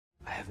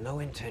no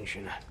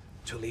intention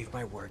to leave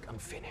my work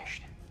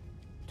unfinished.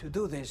 To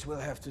do this, we'll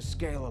have to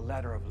scale a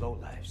ladder of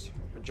lowlifes.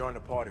 Join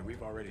the party.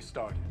 We've already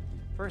started.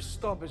 First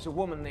stop is a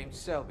woman named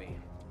Selby.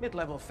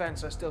 Mid-level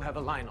fence I still have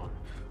a line on.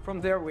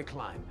 From there we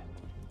climb.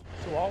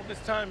 So all this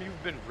time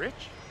you've been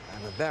rich?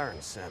 I'm a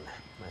baron, Sam.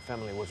 My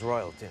family was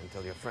royalty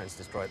until your friends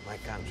destroyed my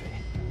country.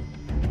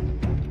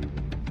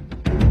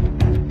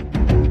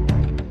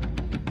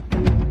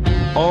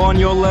 On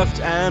your left,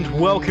 and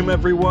welcome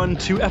everyone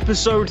to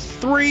episode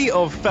 3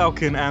 of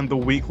Falcon and the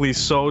Weekly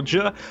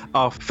Soldier,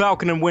 our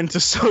Falcon and Winter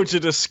Soldier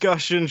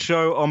discussion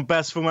show on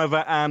Best Film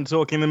Ever and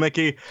Talking to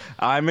Mickey.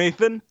 I'm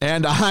Ethan.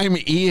 And I'm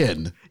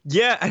Ian.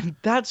 Yeah, and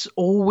that's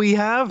all we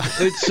have.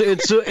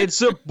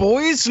 It's a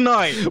boys'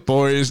 night.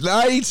 Boys'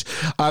 night.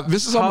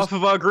 This is half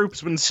of our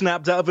group's been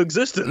snapped out of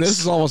existence. This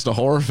is almost a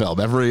horror film.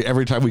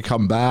 Every time we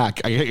come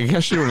back, I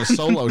guess you're doing a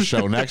solo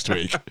show next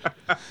week.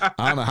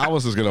 I don't know how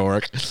this is gonna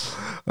work.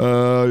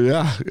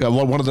 Yeah,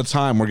 one at a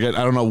time. We're getting.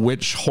 I don't know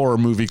which horror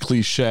movie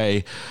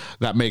cliche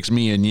that makes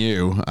me and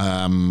you.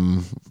 I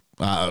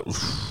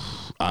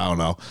don't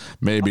know.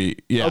 Maybe.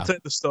 Yeah. I'll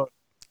take the stoner.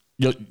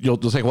 You'll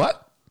take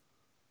what?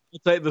 I'll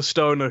take the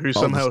stoner who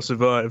somehow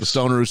survives. The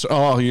stoner who's,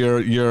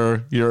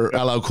 you're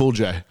LL Cool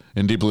J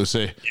in Deep Blue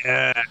Sea.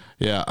 Yeah.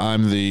 Yeah,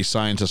 I'm the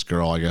scientist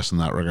girl, I guess, in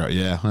that regard.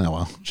 Yeah,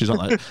 well, she's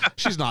not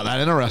that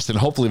interested.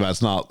 Hopefully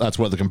that's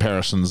where the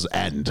comparisons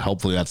end.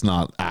 Hopefully that's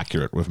not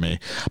accurate with me.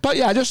 But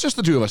yeah, just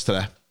the two of us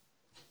today.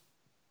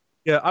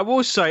 Yeah, I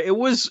will say it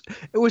was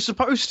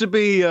supposed to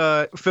be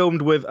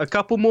filmed with a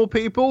couple more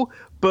people,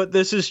 but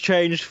this has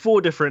changed 4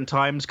 different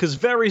times because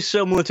very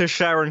similar to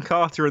Sharon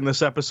Carter in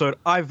this episode,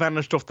 I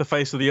vanished off the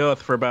face of the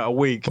earth for about a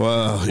week,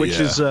 which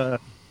is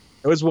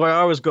it was why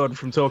I was gone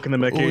from Talking to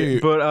Mickey.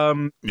 But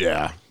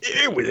yeah,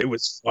 it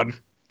was fun.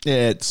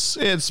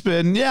 It's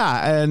been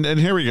and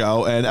here we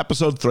go, and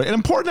episode 3, an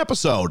important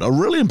episode, a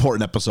really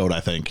important episode, I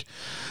think.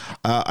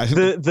 I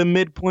think the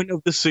midpoint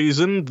of the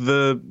season,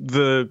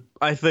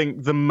 I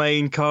think the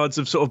main cards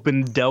have sort of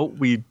been dealt.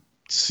 We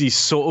see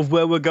sort of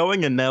where we're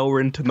going, and now we're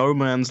into no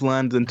man's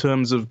land in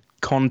terms of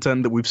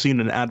content that we've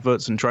seen in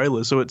adverts and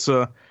trailers. So it's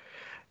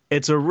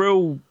a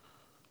real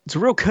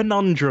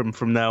conundrum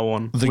from now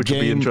on, which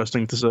will be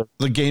interesting to see.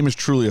 The game is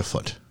truly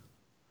afoot.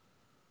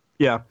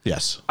 Yeah.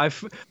 Yes.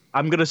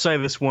 I'm going to say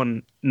this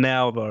one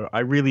now, though. I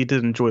really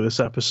did enjoy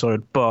this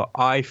episode, but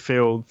I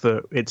feel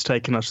that it's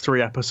taken us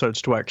 3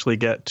 episodes to actually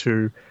get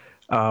to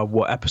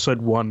what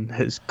episode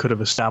 1 could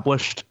have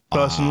established,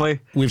 personally.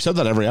 We've said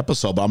that every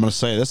episode, but I'm going to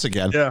say this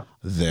again. Yeah.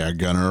 They're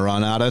going to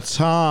run out of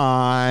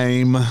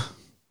time.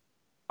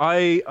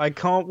 I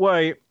can't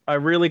wait. I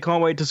really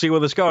can't wait to see where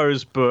this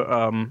goes, but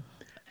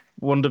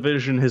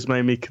WandaVision has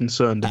made me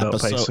concerned about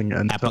pacing.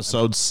 And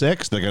episode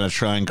 6, they're going to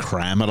try and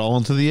cram it all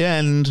into the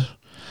end.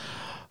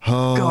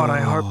 Oh, God,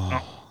 I hope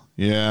not.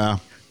 Yeah.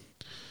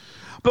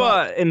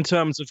 But in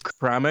terms of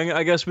cramming,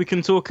 I guess we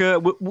can talk.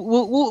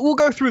 We'll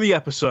go through the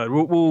episode.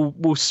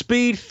 We'll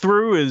speed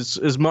through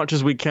as much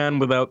as we can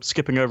without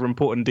skipping over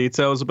important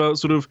details about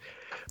sort of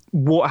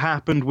what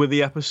happened with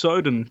the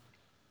episode and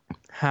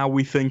how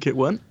we think it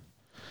went.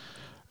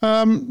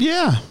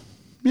 Yeah.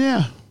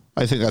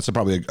 I think that's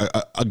probably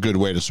a good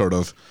way to sort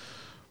of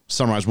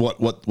summarize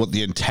what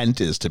the intent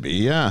is to be.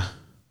 Yeah.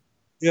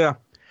 Yeah.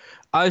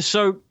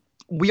 So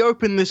we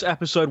open this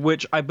episode,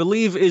 which I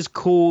believe is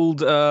called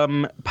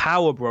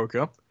Power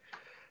Broker.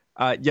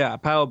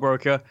 Power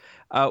Broker,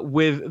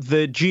 with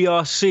the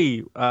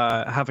GRC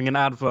having an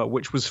advert,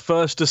 which was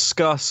first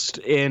discussed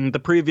in the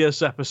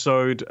previous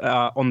episode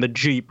on the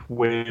Jeep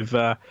with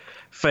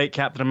fake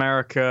Captain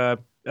America,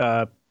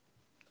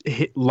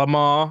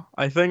 Lamar,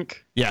 I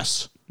think.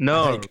 Yes.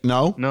 No.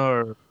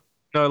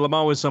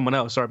 Lamar was someone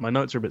else. Sorry, my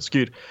notes are a bit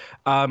skewed.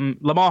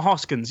 Lamar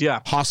Hoskins, yeah.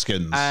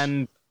 Hoskins.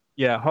 And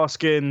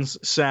Hoskins,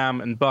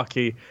 Sam, and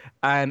Bucky.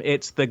 And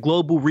it's the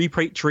Global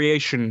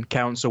Repatriation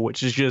Council,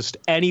 which is just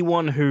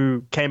anyone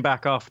who came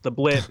back after the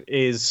blip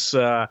is,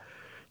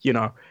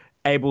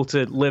 able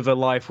to live a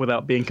life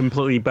without being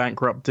completely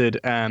bankrupted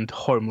and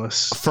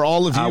homeless. For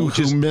all of you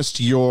who missed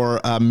your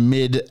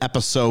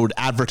mid-episode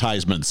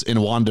advertisements in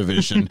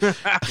WandaVision,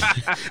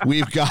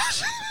 we've got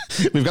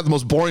the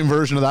most boring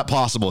version of that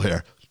possible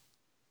here.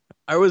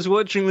 I was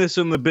watching this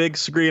on the big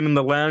screen in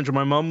the lounge, and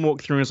my mom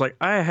walked through and was like,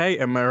 "I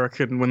hate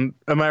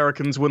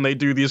Americans when they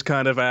do these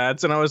kind of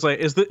ads." And I was like,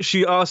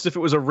 she asked if it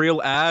was a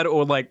real ad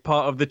or like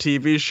part of the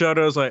TV show. And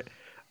I was like,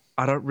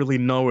 I don't really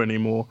know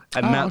anymore.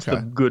 And that's the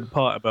good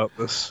part about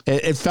this.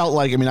 It felt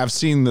like, I've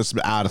seen this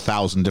ad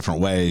 1,000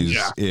 different ways.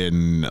 Yeah.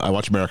 I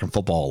watch American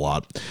football a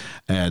lot.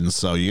 And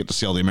so you get to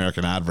see all the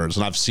American adverts.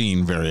 And I've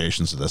seen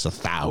variations of this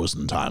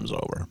 1,000 times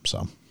over.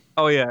 So.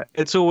 Oh, yeah.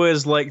 It's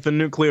always like the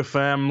nuclear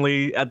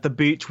family at the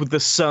beach with the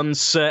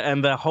sunset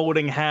and they're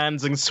holding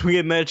hands and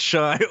swinging their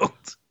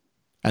child.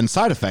 And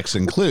side effects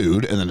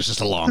include, and then it's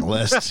just a long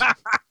list.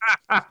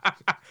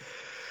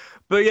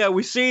 But yeah,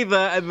 we see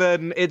that, and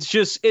then it's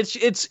just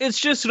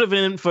sort of an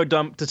info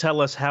dump to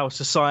tell us how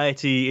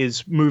society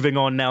is moving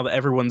on now that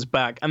everyone's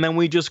back, and then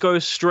we just go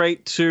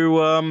straight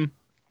to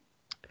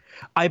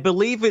I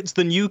believe it's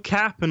the new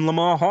Cap and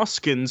Lamar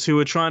Hoskins who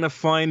are trying to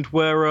find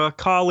where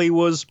Carly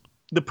was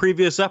the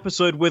previous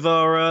episode with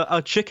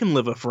our chicken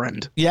liver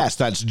friend. Yes,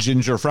 that's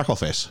Ginger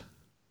Freckleface.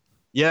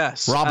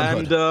 Yes.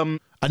 Robin Hood. And,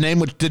 a name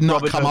which did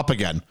not Robin come Hood. up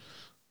again.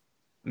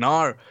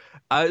 No.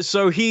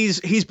 So he's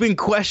been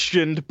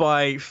questioned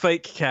by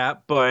fake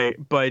Cap,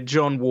 by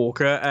John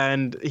Walker,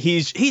 and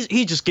he's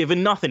just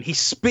given nothing. He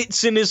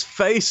spits in his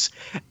face,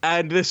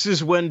 and this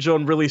is when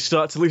John really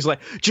starts to lose.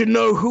 Like, do you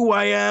know who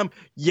I am?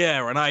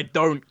 Yeah, and I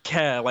don't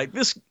care. Like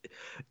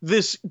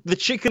the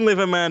chicken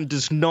liver man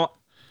does not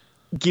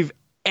give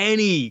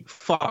any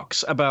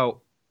fucks about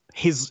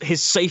his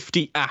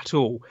safety at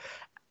all.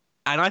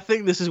 And I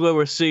think this is where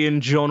we're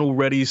seeing John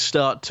already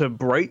start to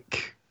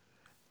break,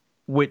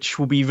 which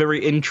will be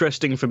very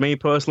interesting for me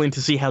personally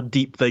to see how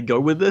deep they go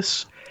with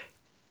this.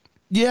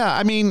 Yeah,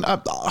 I mean,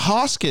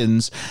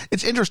 Hoskins,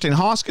 it's interesting.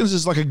 Hoskins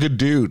is like a good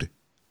dude.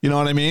 You know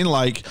what I mean?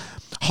 Like,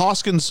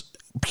 Hoskins'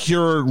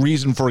 pure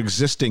reason for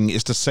existing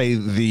is to say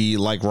the,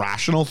 like,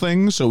 rational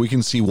things so we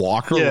can see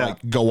Walker,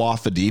 like, go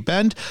off the deep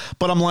end.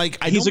 But I'm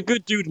like, he's a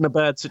good dude in a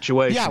bad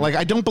situation. Yeah, like,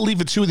 I don't believe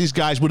the two of these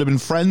guys would have been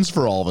friends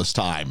for all this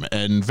time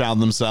and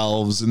found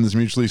themselves in this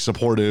mutually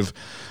supportive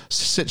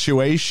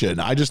situation.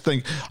 I just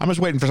think, I'm just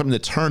waiting for something to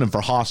turn and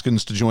for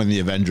Hoskins to join the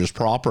Avengers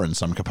proper in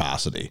some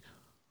capacity.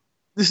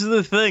 This is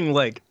the thing,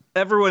 like,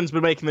 everyone's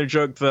been making the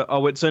joke that,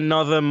 oh, it's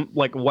another,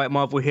 like, white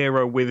Marvel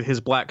hero with his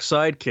black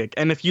sidekick.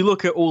 And if you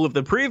look at all of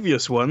the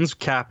previous ones,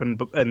 Cap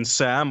and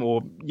Sam,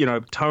 or, you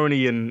know,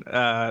 Tony and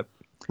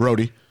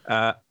Rhodey.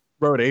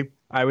 Rhodey,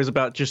 I was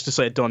about just to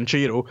say Don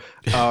Cheadle.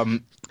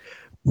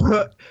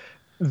 But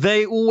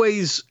they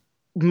always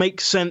make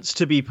sense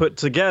to be put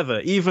together.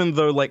 Even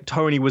though, like,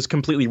 Tony was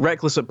completely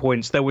reckless at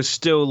points, there was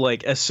still,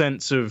 like, a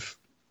sense of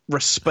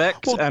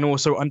respect and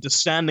also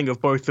understanding of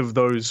both of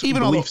those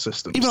belief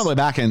systems. Even all the way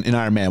back in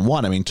Iron Man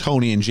 1, I mean,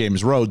 Tony and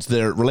James Rhodes,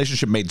 their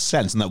relationship made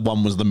sense, and that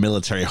one was the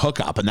military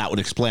hookup, and that would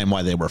explain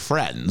why they were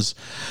friends.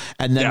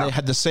 And then they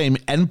had the same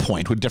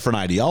endpoint with different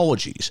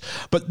ideologies.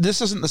 But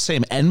this isn't the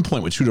same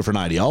endpoint with two different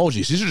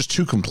ideologies. These are just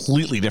two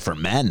completely different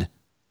men.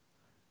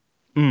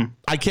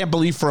 I can't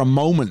believe for a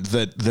moment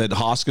that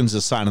Hoskins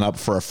is signing up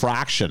for a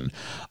fraction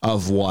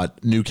of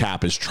what New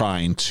Cap is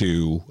trying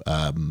to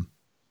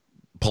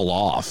pull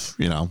off.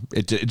 You know,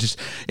 it just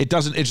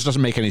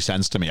doesn't make any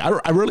sense to me.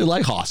 I really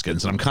like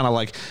Hoskins, and I'm kind of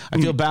like, I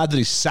feel bad that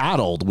he's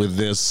saddled with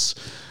this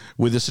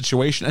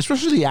situation,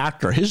 especially the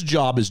actor. His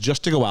job is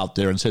just to go out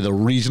there and say the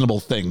reasonable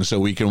thing so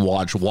we can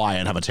watch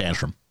Wyatt have a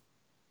tantrum.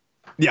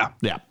 Yeah.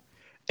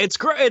 It's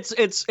great.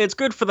 It's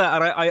good for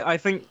that, and I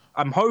think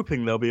I'm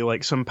hoping there'll be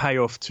like some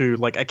payoff to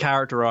like a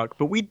character arc,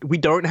 but we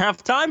don't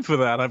have time for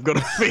that. I've got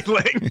a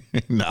feeling.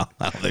 No,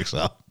 I don't think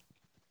so.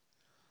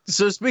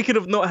 So speaking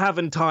of not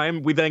having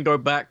time, we then go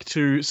back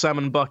to Sam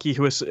and Bucky,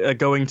 who are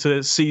going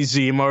to see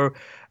Zemo,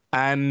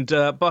 and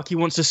Bucky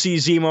wants to see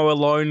Zemo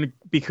alone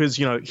because,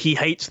 you know, he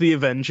hates the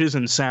Avengers,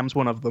 and Sam's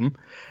one of them,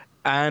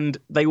 and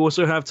they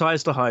also have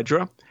ties to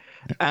Hydra.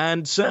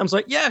 And Sam's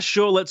like, yeah,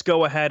 sure, let's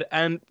go ahead.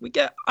 And we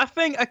get, I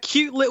think, a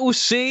cute little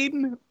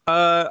scene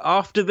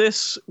after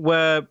this,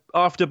 where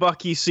after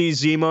Bucky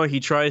sees Zemo, he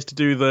tries to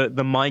do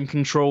the mind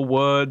control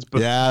words, but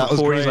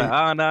before he's like,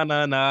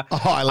 nah. Oh,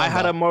 I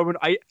had a moment,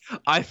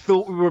 I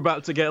thought we were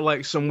about to get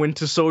like some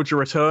Winter Soldier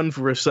return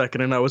for a second,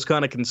 and I was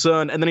kind of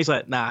concerned. And then he's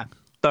like, nah,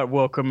 don't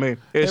welcome me.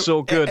 It's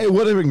all good. It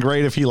would have been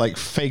great if he like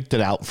faked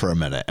it out for a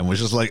minute and was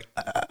just like,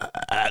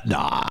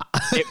 nah.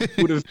 It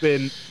would have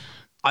been...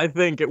 I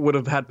think it would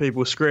have had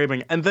people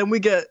screaming. And then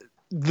we get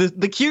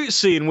the cute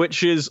scene,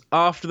 which is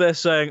after they're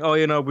saying, oh,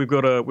 you know, we've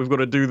got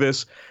to do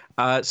this.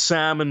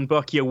 Sam and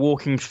Bucky are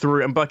walking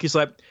through, and Bucky's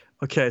like,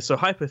 okay, so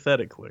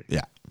hypothetically,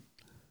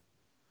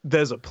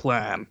 there's a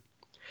plan.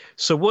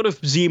 So what if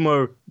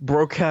Zemo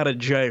broke out of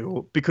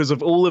jail because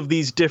of all of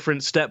these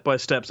different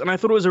step-by-steps? And I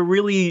thought it was a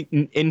really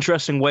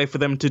interesting way for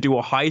them to do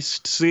a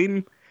heist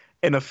scene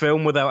in a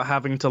film without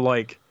having to,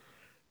 like,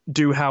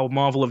 do how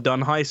Marvel have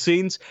done heist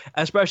scenes,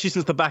 especially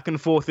since the back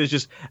and forth is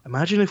just,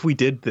 imagine if we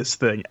did this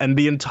thing, and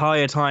the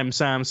entire time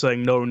Sam's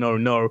saying no,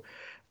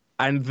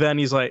 and then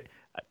he's like,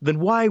 then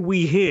why are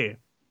we here?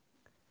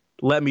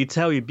 Let me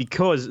tell you,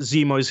 because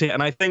Zemo's here.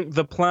 And I think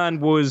the plan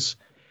was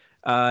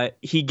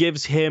he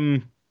gives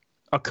him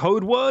a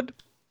code word,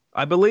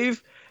 I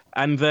believe,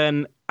 and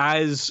then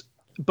as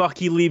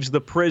Bucky leaves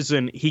the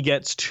prison, he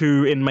gets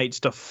two inmates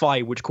to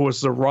fight, which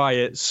causes a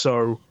riot,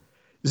 so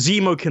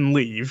Zemo can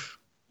leave.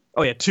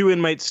 Oh yeah, two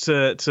inmates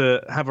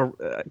to have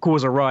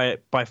cause a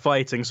riot by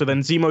fighting. So then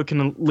Zemo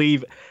can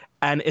leave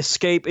and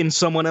escape in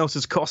someone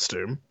else's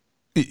costume.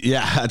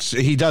 Yeah,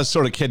 he does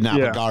sort of kidnap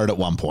a guard at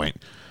one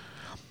point.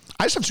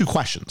 I just have two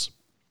questions.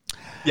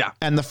 Yeah.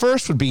 And the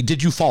first would be,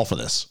 did you fall for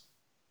this?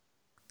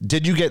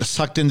 Did you get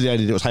sucked into the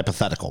idea that it was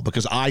hypothetical?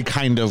 Because I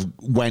kind of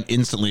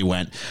instantly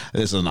went,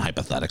 this isn't a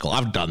hypothetical.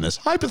 I've done this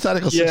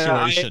hypothetical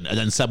situation and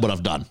then said what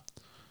I've done.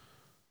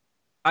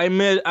 I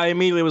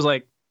immediately was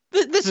like,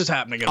 this is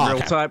happening in real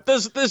time.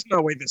 There's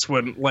no way this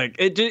wouldn't, like,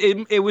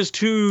 it was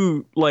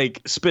too,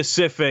 like,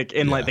 specific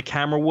in like the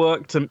camera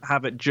work to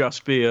have it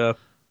just be a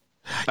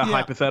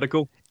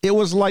hypothetical. It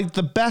was like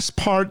the best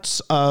parts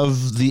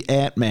of the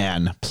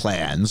Ant-Man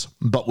plans,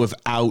 but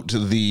without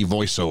the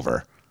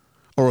voiceover,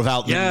 or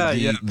without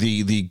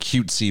the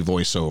cutesy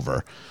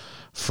voiceover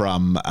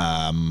from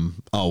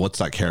what's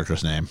that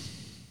character's name?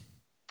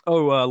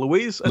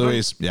 Louise.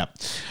 Louise, yeah.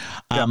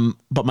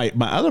 But my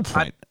other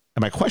point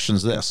and my question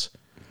is this: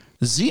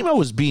 Zemo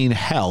is being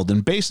held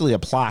in basically a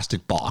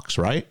plastic box,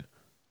 right?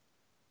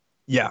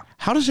 Yeah.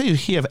 How does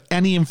he have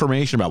any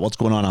information about what's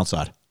going on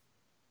outside?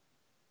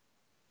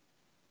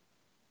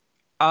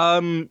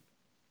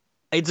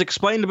 It's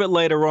explained a bit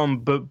later on,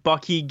 but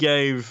Bucky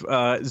gave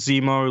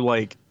Zemo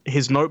like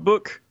his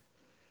notebook,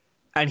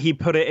 and he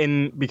put it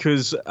in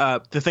because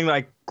the thing that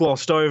I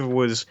glossed over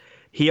was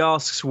he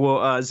asks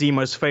what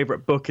Zemo's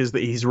favorite book is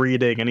that he's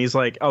reading, and he's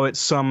like, "Oh, it's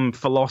some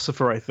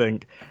philosopher, I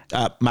think."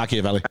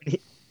 Machiavelli.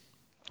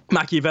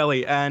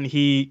 Machiavelli, and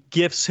he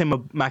gifts him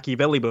a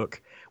Machiavelli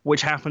book,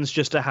 which happens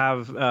just to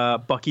have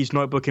Bucky's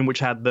notebook in which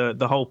had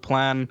the whole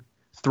plan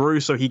through,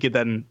 so he could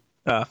then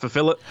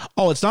fulfill it.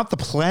 Oh, it's not the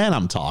plan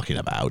I'm talking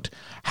about.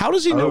 How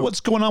does he know what's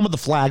going on with the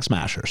Flag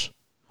Smashers?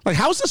 Like,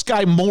 how is this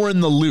guy more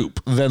in the loop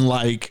than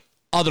like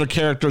other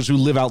characters who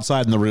live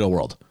outside in the real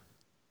world?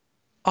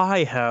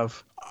 I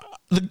have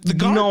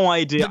no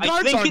idea. The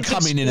guards aren't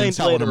coming in and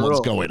telling him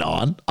what's going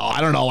on. Oh,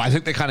 I don't know. I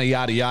think they kind of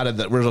yada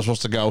that we're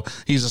supposed to go,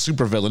 he's a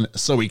supervillain,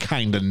 so he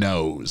kind of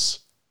knows.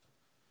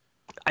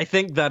 I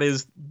think that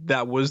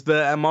was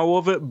the MO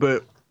of it,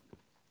 but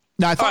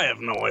now, I have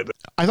no idea.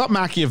 I thought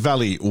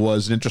Machiavelli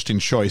was an interesting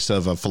choice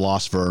of a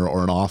philosopher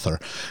or an author,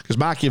 because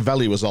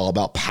Machiavelli was all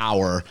about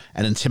power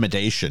and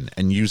intimidation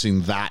and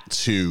using that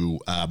to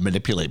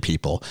manipulate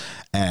people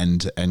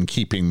and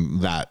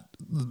keeping that.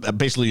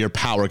 Basically, your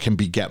power can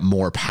get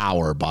more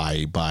power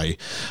by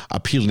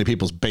appealing to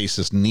people's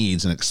basest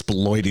needs and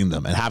exploiting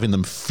them and having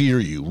them fear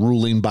you,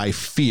 ruling by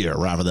fear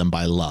rather than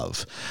by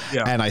love.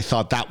 Yeah. And I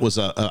thought that was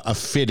a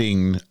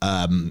fitting,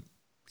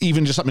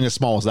 even just something as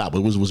small as that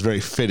was very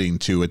fitting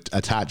to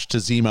attach to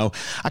Zemo,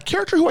 a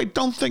character who I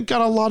don't think got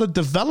a lot of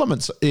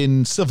developments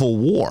in Civil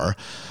War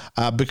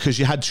because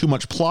you had too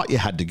much plot you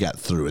had to get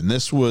through. And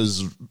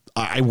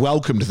I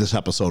welcomed this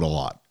episode a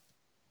lot.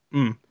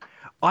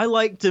 I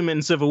liked him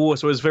in Civil War,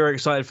 so I was very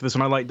excited for this,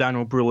 and I like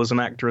Daniel Bruhl as an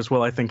actor as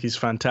well. I think he's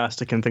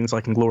fantastic in things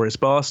like Inglourious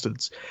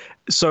Bastards.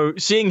 So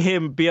seeing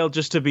him be able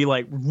just to be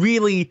like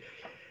really,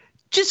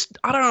 just,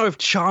 I don't know if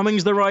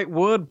charming's the right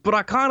word, but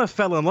I kind of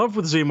fell in love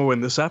with Zemo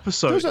in this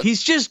episode.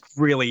 He's just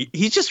really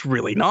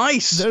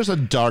nice. There's a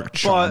dark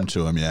charm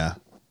to him, yeah.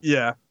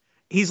 Yeah.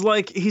 He's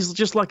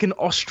just like an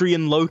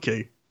Austrian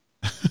Loki.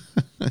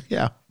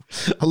 Yeah.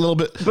 A little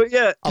bit. But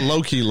yeah. A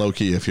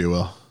Loki, if you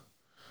will.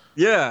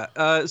 Yeah,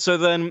 so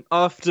then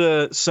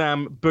after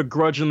Sam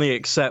begrudgingly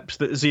accepts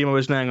that Zemo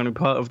is now going to be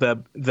part of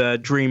their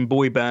dream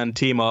boy band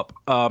team up,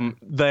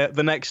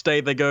 the next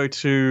day they go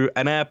to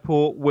an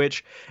airport,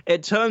 which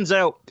it turns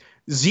out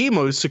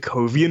Zemo's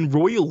Sokovian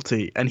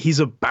royalty, and he's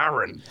a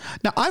baron.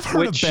 Now, I've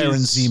heard of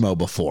Baron Zemo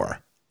before.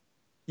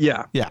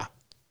 Yeah. Yeah.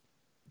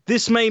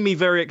 This made me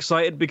very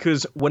excited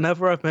because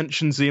whenever I've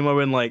mentioned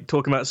Zemo in like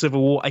talking about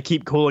Civil War, I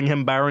keep calling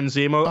him Baron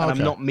Zemo, and I'm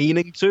not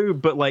meaning to,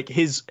 but like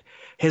his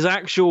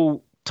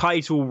actual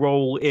title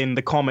role in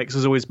the comics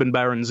has always been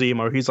Baron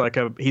Zemo. He's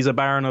a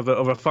baron of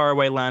a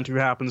faraway land who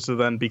happens to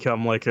then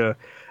become like a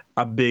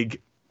big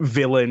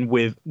villain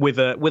with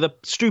a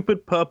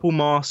stupid purple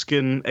mask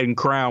and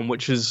crown,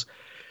 which is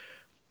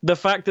the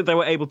fact that they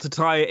were able to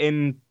tie it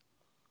in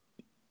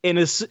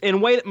a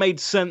way that made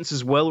sense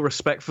as well,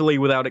 respectfully,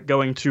 without it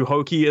going too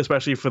hokey,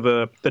 especially for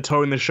the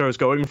tone the show's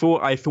going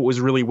for. I thought was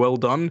really well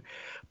done.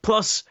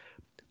 Plus,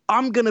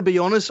 I'm going to be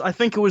honest, I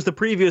think it was the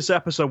previous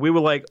episode, we were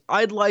like,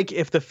 I'd like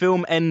if the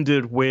film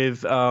ended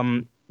with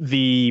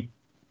the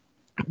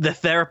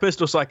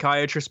therapist or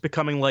psychiatrist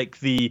becoming like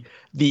the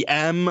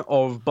M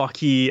of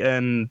Bucky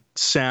and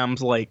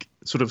Sam's like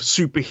sort of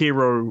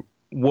superhero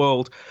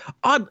world.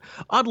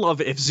 I'd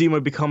love it if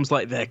Zemo becomes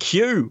like their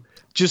Q.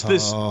 Just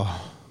Zemo's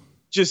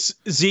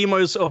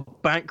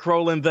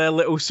bankrolling their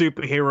little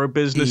superhero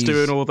business,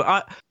 doing all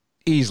that.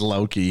 He's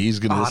Loki. He's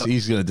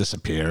gonna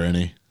disappear, isn't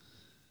he?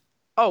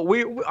 Oh,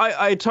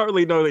 I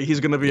totally know that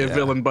he's going to be a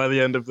villain by the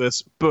end of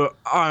this, but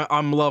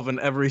I'm loving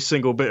every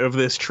single bit of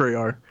this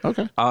trio.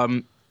 Okay.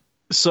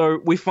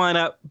 So we find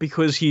out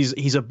because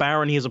he's a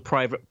baron, he has a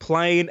private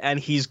plane, and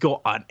he's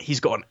got an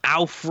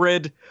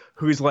Alfred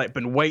who's like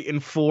been waiting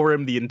for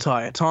him the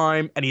entire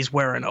time, and he's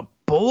wearing a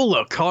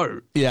bowler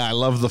coat. Yeah, I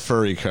love the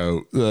furry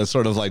coat.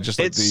 Sort of like just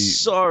like it's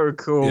so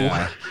cool.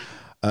 Yeah.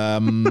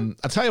 I'll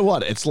tell you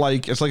what, it's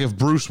like if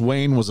Bruce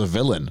Wayne was a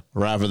villain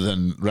rather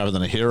than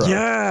a hero.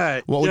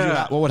 Yeah.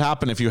 What would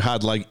happen if you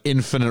had like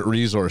infinite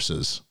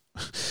resources?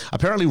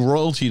 Apparently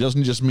royalty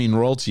doesn't just mean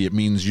royalty, it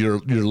means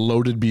you're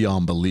loaded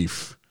beyond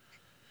belief.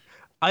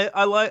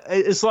 I like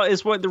it's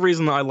like the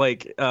reason that I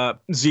like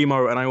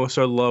Zemo, and I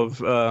also love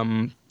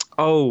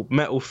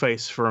Metal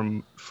Face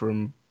from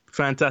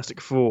Fantastic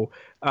Four,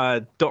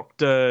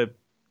 Dr.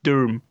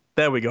 Doom.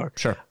 There we go.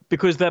 Sure.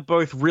 Because they're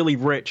both really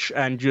rich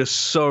and just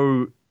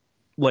so,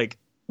 like,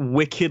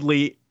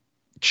 wickedly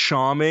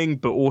charming,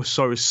 but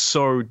also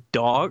so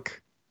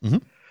dark.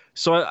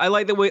 So I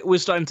like that we're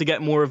starting to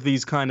get more of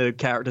these kind of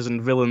characters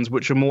and villains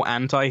which are more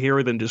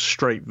anti-hero than just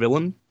straight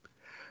villain.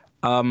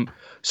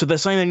 So they're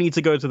saying they need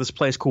to go to this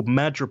place called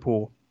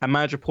Madripoor. And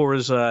Madripoor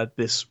is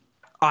this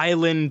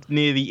island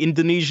near the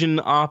Indonesian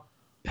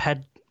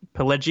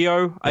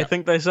archipelago, I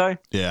think they say.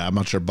 Yeah, I'm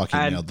not sure Bucky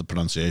nailed the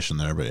pronunciation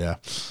there, but yeah.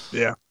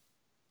 Yeah.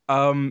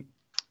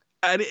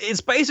 And it's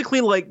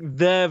basically like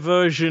their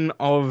version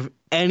of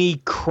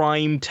any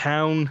crime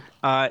town.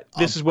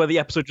 This is where the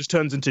episode just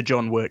turns into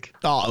John Wick.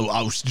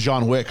 Oh,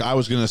 John Wick. I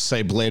was going to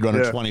say Blade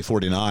Runner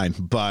 2049,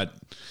 but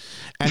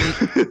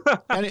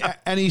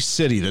any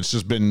city that's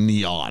just been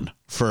neon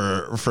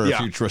for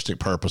futuristic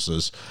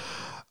purposes.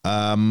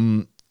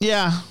 It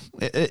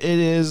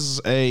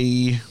is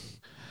a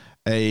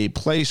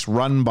place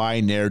run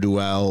by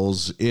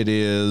ne'er-do-wells. It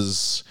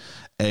is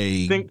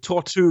think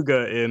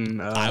Tortuga in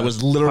I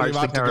was literally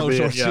about to go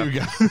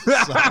Tortuga.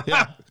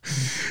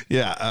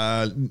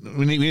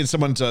 We need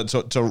someone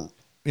to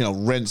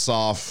rinse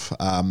off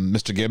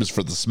Mr. Gibbs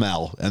for the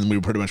smell, and we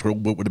pretty much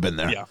would have been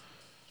there. Yeah.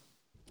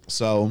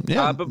 So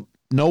but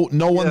no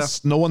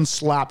one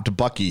slapped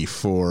Bucky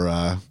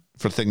for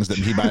things that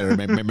he might or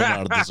may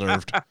not have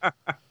deserved.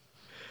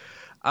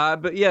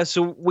 But yeah,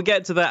 so we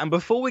get to that, and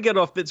before we get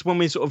off, it's when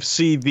we sort of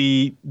see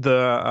the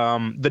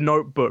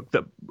notebook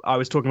that I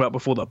was talking about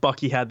before that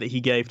Bucky had that he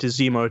gave to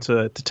Zemo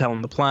to tell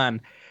him the plan,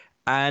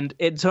 and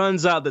it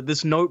turns out that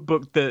this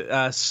notebook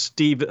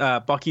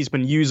that Bucky's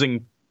been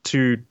using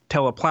to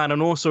tell a plan,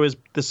 and also is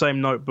the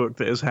same notebook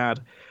that has had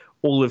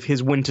all of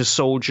his Winter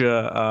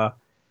Soldier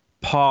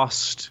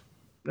past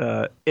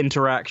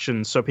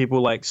interactions. So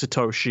people like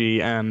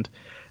Satoshi and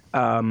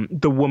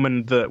the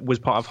woman that was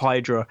part of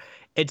Hydra.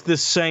 It's the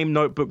same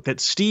notebook that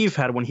Steve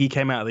had when he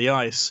came out of the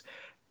ice.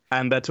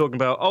 And they're talking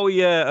about,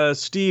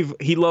 Steve,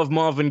 he loved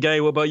Marvin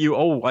Gaye. What about you?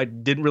 Oh, I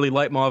didn't really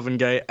like Marvin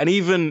Gaye. And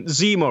even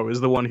Zemo is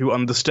the one who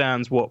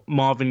understands what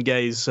Marvin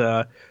Gaye's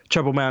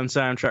Trouble Man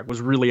soundtrack was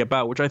really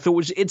about, which I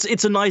thought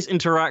it's a nice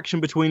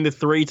interaction between the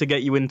three to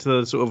get you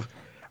into sort of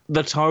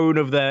the tone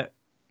of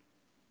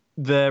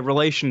their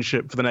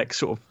relationship for the next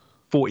sort of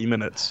 40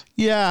 minutes.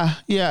 Yeah.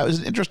 It was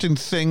an interesting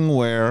thing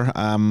where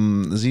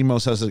Zemo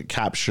says it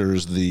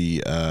captures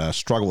the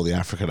struggle of the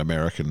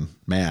African-American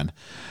man.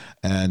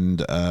 And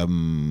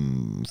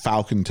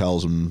Falcon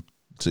tells him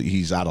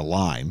he's out of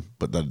line,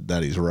 but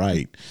that he's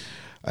right.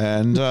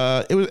 And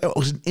it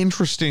was an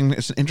interesting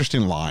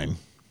line.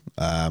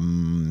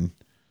 I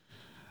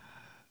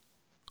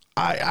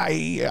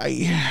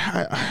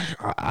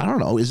don't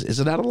know. Is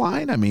it out of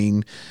line? I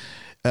mean,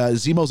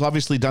 Zemo's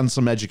obviously done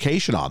some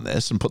education on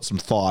this and put some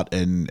thought,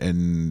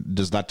 and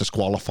does that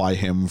disqualify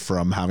him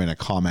from having a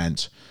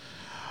comment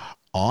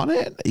on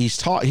it? He's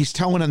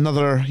telling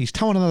another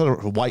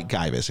white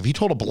guy this. If he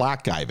told a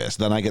black guy this,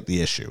 then I get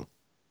the issue.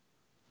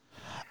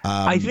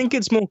 I think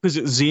it's more because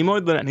it's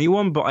Zemo than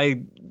anyone, but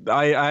I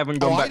haven't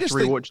gone back to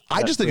rewatch.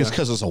 I just think it's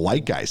because it's a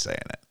white guy saying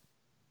it.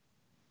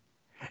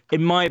 It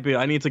might be.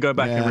 I need to go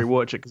back and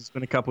rewatch it because it's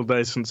been a couple of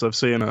days since I've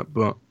seen it,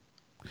 But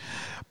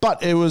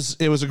it was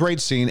a great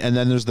scene, and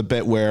then there's the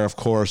bit where, of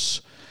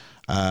course,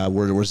 where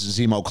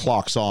Zemo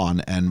clocks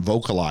on and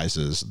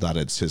vocalizes that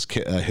it's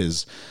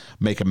his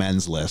make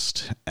amends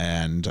list,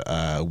 and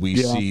we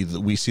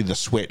see the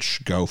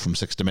switch go from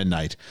 6 to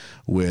midnight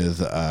with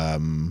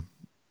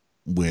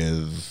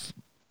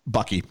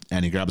Bucky,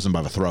 and he grabs him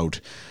by the throat,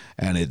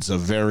 and it's a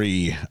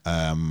very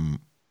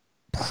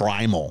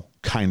primal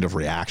kind of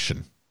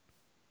reaction.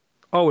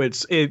 Oh,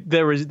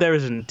 there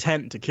is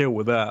intent to kill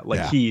with that.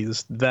 He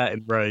is that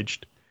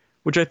enraged,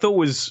 which I thought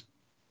was.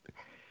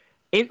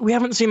 We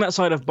haven't seen that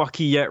side of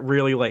Bucky yet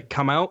really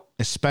come out.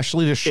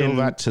 Especially to show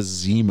that to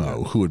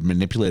Zemo, who had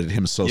manipulated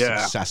him so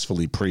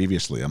successfully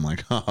previously. I'm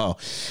like, oh,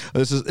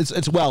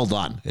 it's well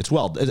done. It's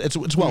well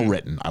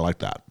written. I like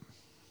that.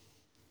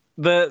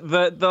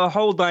 The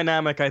whole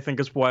dynamic, I think,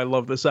 is why I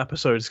love this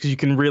episode, is because you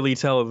can really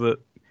tell that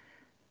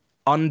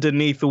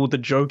underneath all the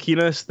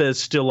jokiness,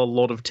 there's still a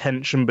lot of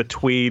tension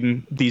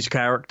between these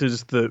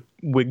characters that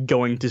we're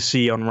going to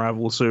see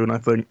unravel soon, I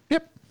think.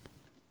 Yep.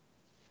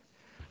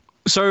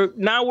 So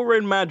now we're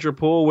in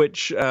Madripoor,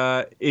 which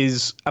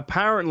is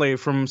apparently,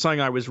 from something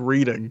I was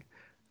reading,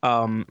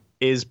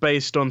 is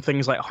based on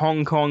things like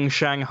Hong Kong,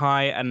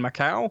 Shanghai, and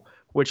Macau,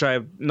 which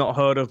I've not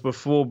heard of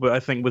before, but I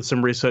think with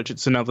some research,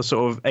 it's another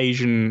sort of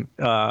Asian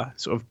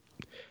sort of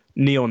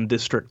neon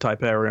district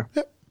type area.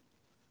 Yep.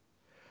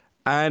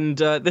 And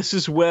this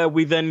is where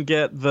we then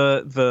get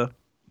the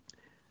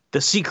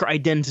secret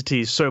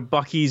identities. So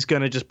Bucky's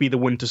going to just be the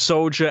Winter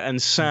Soldier,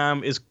 and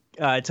Sam is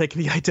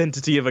taking the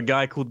identity of a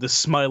guy called the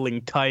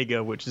Smiling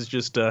Tiger, which is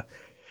just I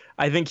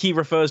think he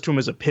refers to him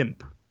as a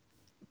pimp.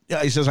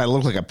 Yeah, he says, I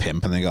look like a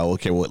pimp. And they go,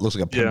 okay, well, it looks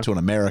like a pimp to an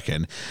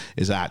American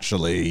is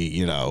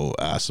actually,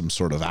 some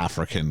sort of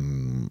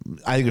African,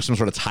 I think it's some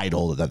sort of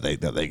title that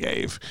they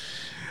gave.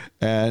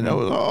 And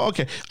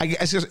okay. I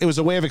guess it was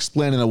a way of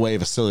explaining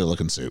a silly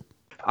looking suit.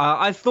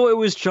 I thought it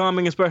was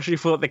charming, especially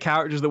for the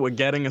characters that we're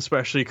getting,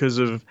 especially because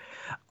of,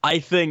 I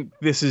think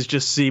this is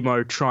just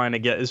Zemo trying to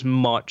get as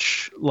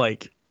much,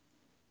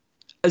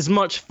 as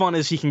much fun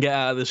as he can get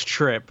out of this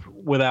trip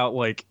without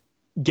like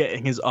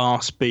getting his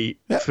ass beat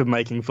for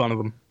making fun of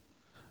them.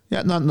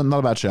 Yeah, not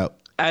a bad shout.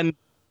 And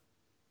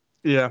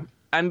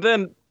and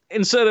then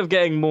instead of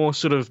getting more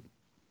sort of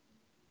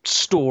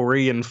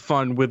story and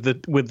fun with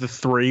the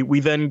three, we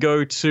then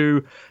go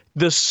to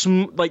the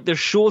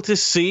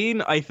shortest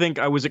scene I think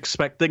I was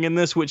expecting in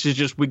this, which is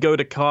just we go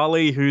to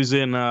Carly, who's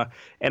in a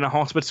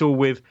hospital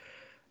with.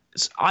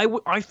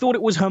 I thought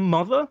it was her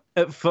mother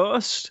at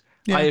first.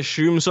 Yeah. I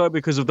assume so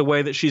because of the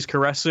way that she's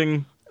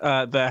caressing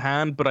their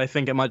hand, but I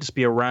think it might just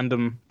be a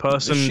random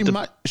person. She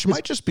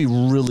might just be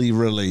really,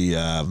 really,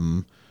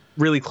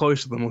 really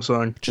close to them or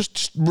something.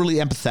 Just really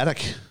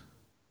empathetic.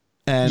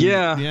 And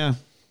yeah.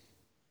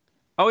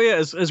 Oh yeah,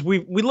 as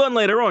we learn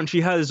later on,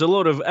 she has a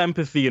lot of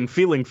empathy and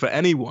feeling for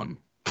anyone.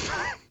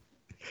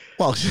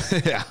 Well,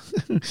 yeah.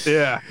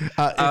 Yeah.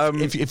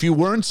 If you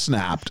weren't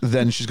snapped,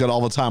 then she's got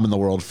all the time in the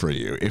world for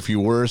you. If you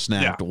were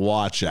snapped,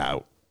 watch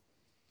out.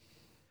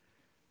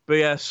 But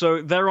yeah,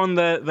 so they're on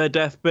their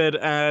deathbed,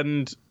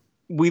 and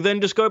we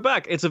then just go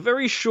back. It's a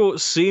very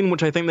short scene,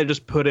 which I think they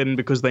just put in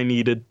because they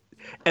needed,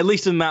 at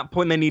least in that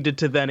point, they needed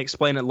to then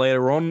explain it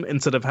later on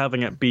instead of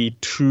having it be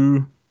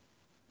too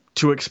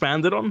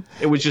expanded on.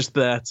 It was just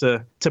there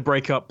to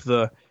break up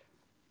the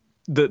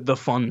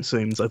fun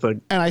scenes, I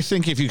think. And I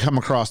think if you come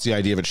across the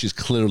idea that she's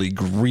clearly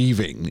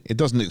grieving, it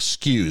doesn't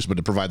excuse, but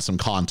it provides some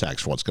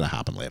context for what's going to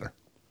happen later.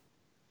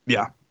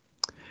 Yeah.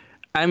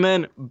 And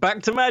then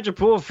back to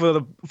Madripoor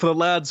for the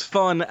lads'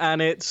 fun, and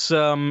it's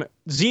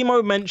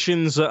Zemo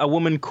mentions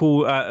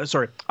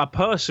a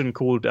person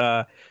called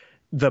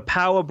the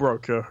Power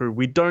Broker, who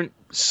we don't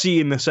see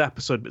in this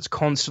episode, but it's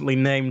constantly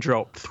name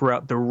dropped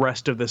throughout the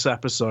rest of this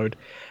episode.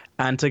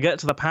 And to get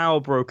to the Power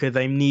Broker,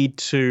 they need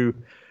to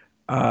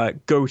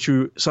go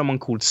to someone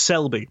called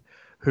Selby,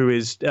 who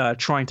is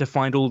trying to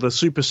find all the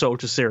super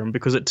soldier serum,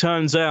 because it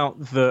turns out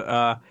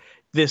that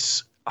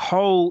this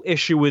whole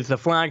issue with the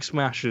Flag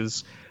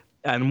Smashers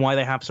and why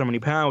they have so many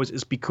powers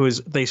is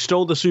because they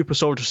stole the super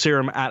soldier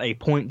serum at a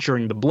point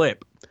during the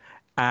blip,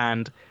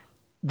 and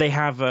they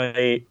have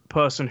a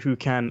person who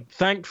can,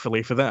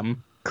 thankfully for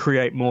them,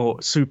 create more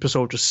super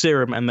soldier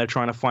serum, and they're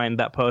trying to find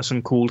that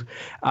person called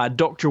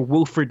Dr.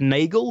 Wilfred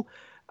Nagel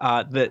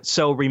that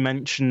Selby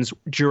mentions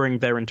during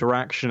their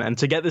interaction. And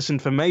to get this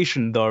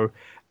information, though,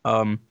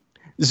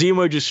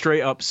 Zemo just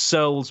straight up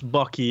sells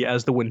Bucky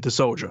as the Winter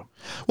Soldier.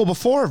 Well,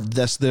 before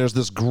this, there's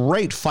this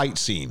great fight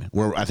scene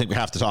where I think we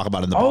have to talk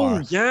about in the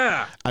bar. Oh,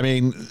 yeah. I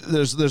mean,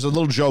 there's a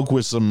little joke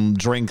with some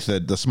drink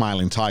that the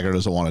Smiling Tiger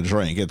doesn't want to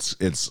drink.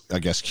 It's I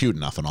guess, cute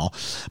enough and all.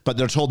 But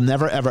they're told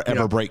never, ever,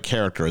 ever break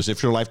character. As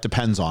if your life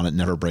depends on it,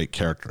 never break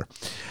character.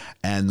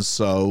 And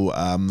so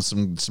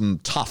some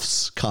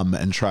toughs come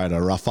and try to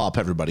rough up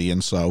everybody.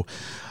 And so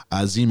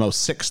Zemo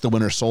sicks the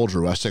Winter Soldier,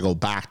 who has to go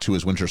back to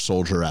his Winter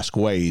Soldier-esque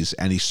ways.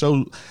 And he's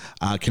so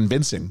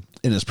convincing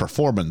in his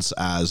performance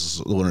as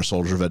the Winter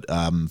Soldier that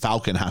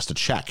Falcon has to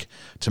check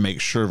to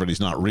make sure that he's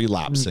not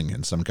relapsing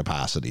in some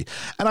capacity.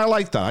 And I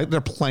like that.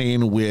 They're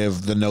playing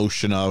with the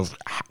notion of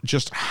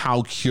just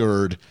how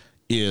cured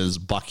is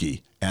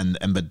Bucky and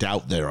the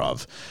doubt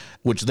thereof,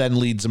 which then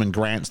leads them and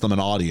grants them an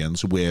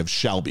audience with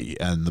Shelby,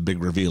 and the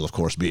big reveal, of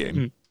course,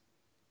 being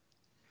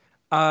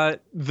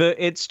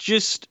it's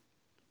just,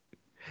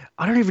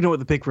 I don't even know what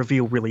the big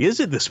reveal really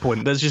is at this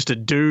point. There's just a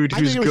dude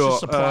who's got. I think it was just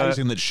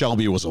surprising that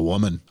Shelby was a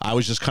woman. I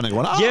was just kind of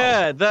going, oh.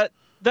 Yeah, that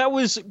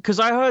was because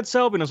I heard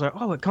Selby and I was like,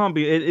 oh, it can't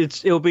be.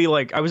 It'll be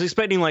like, I was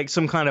expecting like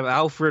some kind of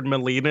Alfred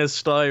Molina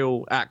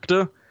style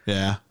actor.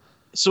 Yeah.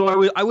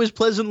 So I was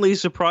pleasantly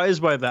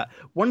surprised by that.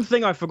 One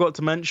thing I forgot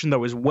to mention,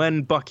 though, is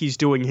when Bucky's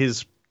doing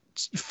his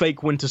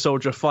fake Winter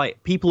Soldier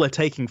fight, people are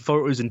taking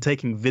photos and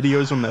taking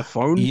videos on their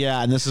phone.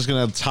 Yeah, and this is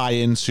going to tie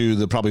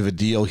into probably the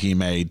deal he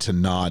made to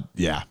not.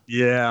 Yeah.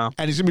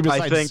 And he's going to be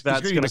beside, I think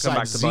that's going to come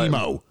back to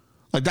Zemo.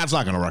 Like, that's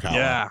not going to work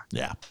out.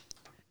 Yeah.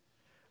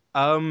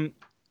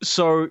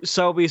 So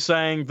Selby's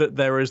saying that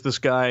there is this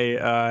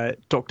guy,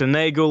 Dr.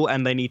 Nagel,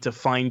 and they need to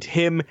find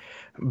him.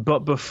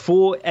 But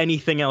before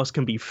anything else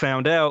can be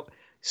found out,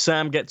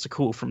 Sam gets a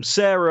call from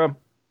Sarah,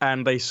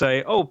 and they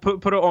say, "Oh,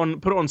 put it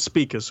on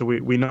speaker so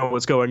we know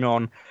what's going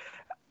on."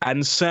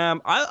 And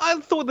Sam, I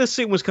thought this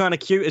scene was kind of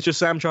cute. It's just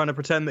Sam trying to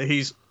pretend that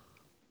he's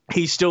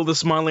still the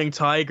Smiling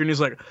Tiger, and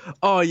he's like,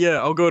 "Oh yeah,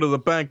 I'll go to the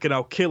bank and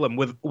I'll kill him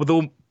with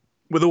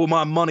all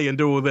my money and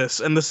do all this."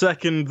 And the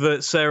second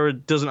that Sarah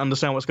doesn't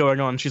understand what's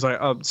going on, she's like,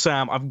 "Oh,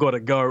 Sam, I've got to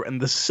go."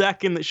 And the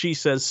second that she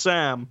says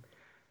Sam,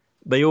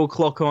 they all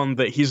clock on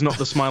that he's not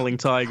the Smiling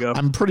Tiger.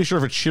 I'm pretty sure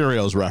if a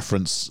Cheerios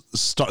reference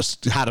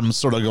had him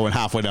sort of going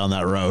halfway down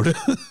that road.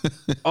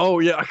 Oh,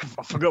 yeah, I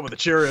forgot about the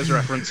Cheerios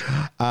reference.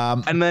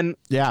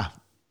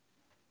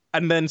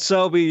 And then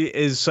Selby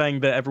is saying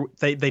that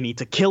they need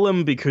to kill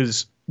him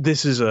because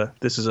this is a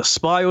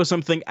spy or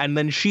something. And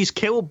then she's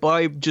killed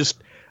by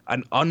just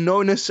an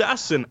unknown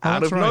assassin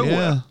out of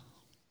nowhere.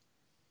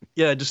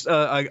 Yeah, just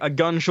a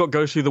gunshot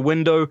goes through the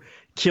window,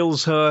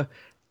 kills her,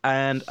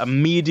 and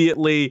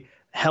immediately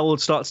hell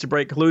starts to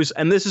break loose.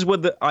 And this is where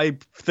I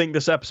think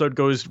this episode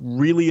goes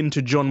really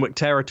into John Wick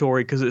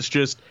territory, because it's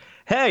just,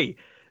 hey,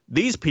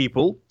 these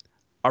people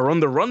are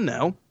on the run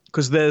now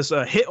because there's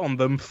a hit on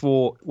them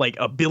for like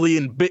 1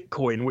 billion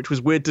Bitcoin, which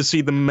was weird to see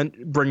them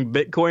bring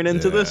Bitcoin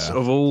into this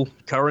of all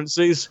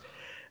currencies.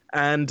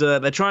 And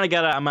they're trying to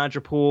get out of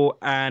Madripoor,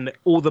 and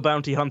all the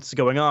bounty hunters are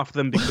going after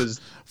them because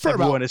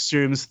everyone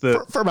assumes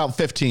that... For about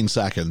 15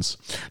 seconds.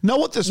 Know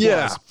what this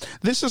was?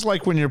 This is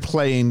like when you're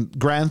playing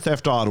Grand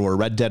Theft Auto or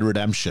Red Dead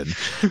Redemption,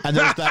 and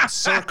there's that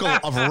circle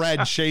of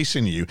red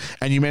chasing you,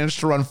 and you manage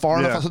to run far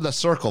enough out of the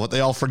circle that they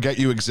all forget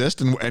you exist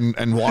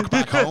and walk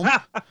back home.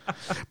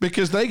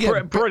 Because they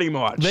get... Pretty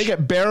much. They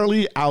get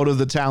barely out of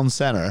the town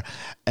center,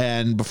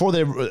 and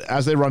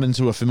as they run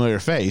into a familiar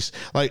face,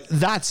 like,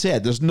 that's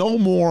it. There's no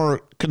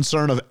more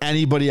concern of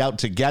anybody out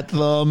to get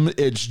them.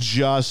 It's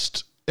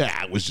just,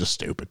 it was just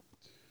stupid.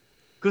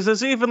 Because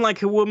there's even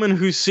like a woman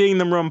who's seeing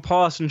them run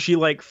past, and she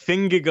like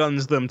finger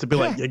guns them to be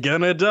like, "You're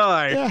gonna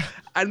die,"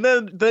 and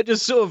then they're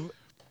just sort of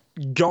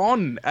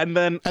gone. And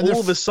then all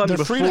of a sudden,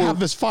 they're free to have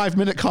this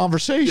 5-minute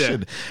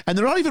conversation, and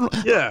they're not even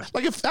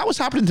like, if that was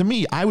happening to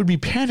me, I would be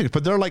panicked.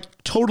 But they're like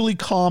totally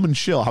calm and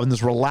chill, having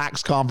this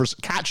relaxed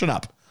conversation, catching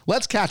up.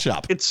 Let's catch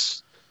up.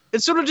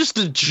 It's sort of just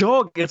a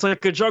jog. It's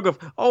like a jog of,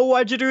 oh,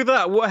 why'd you do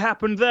that? What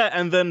happened there?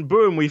 And then,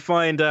 boom, we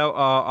find out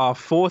our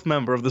fourth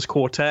member of this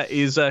quartet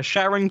is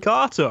Sharon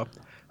Carter,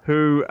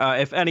 who,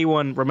 if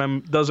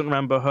anyone doesn't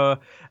remember her,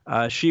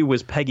 she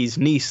was Peggy's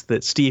niece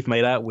that Steve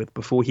made out with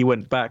before he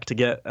went back to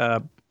get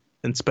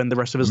and spend the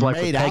rest of his life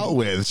with Peggy. Made out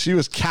with? She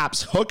was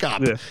Cap's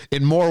hookup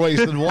in more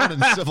ways than one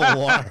in Civil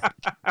War.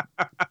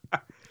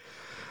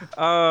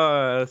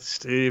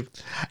 Steve.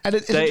 And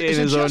is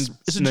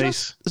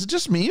it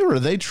just me, or are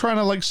they trying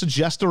to like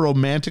suggest a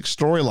romantic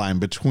storyline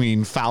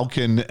between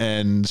Falcon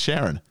and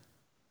Sharon?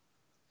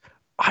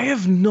 I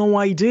have no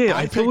idea.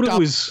 I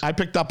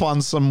picked up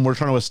on some. We're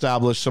trying to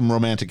establish some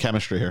romantic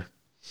chemistry here.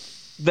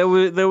 There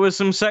was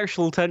some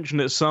sexual tension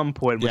at some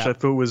point, which I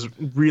thought was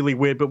really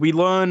weird. But we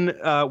learn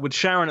with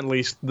Sharon at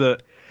least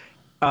that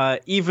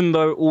even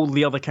though all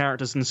the other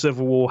characters in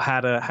Civil War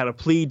had a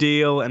plea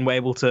deal and were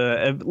able to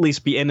at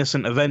least be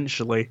innocent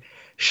eventually,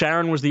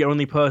 Sharon was the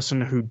only person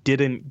who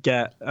didn't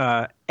get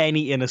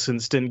any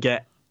innocence, didn't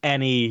get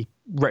any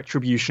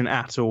retribution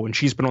at all, and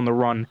she's been on the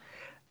run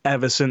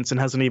ever since and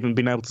hasn't even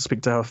been able to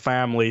speak to her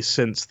family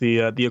since the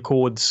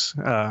Accords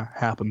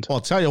happened. Well,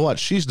 I'll tell you what,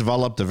 she's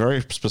developed a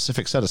very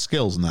specific set of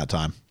skills in that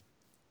time.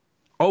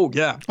 Oh,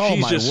 yeah. Oh,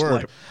 she's my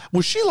word.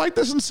 Was she like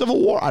this in Civil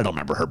War? I don't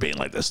remember her being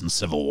like this in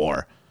Civil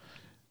War.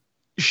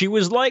 She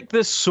was like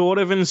this sort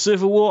of in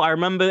Civil War. I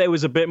remember it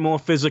was a bit more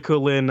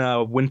physical in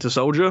Winter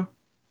Soldier.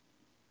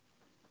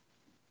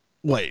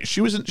 Wait,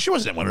 she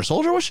wasn't in Winter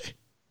Soldier, was she?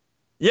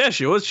 Yeah,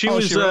 she was. She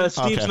was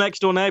Steve's next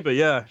door neighbor.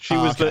 Yeah, she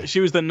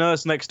was the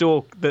nurse next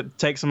door that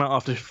takes him out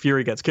after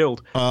Fury gets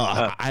killed.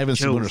 I haven't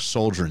seen Winter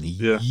Soldier in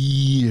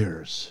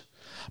years,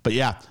 but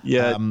yeah.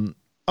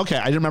 Okay,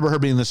 I didn't remember her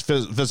being this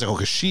physical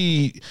because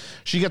she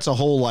gets a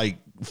whole like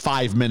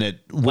 5-minute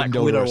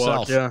window to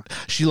herself.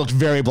 She looked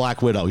very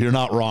Black Widow. You're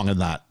not wrong in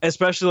that.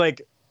 Especially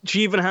like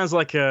she even has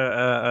like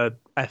a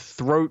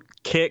throat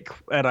kick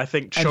and I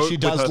think choke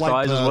with her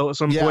thighs as well at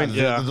some point.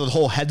 The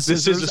whole head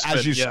scissors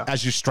as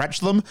you stretch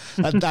them.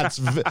 That's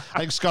I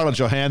think Scarlett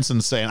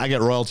Johansson's saying I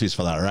get royalties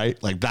for that,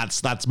 right? Like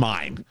that's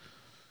mine.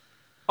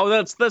 Oh,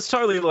 that's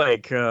totally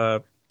like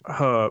her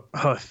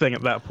thing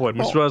at that point,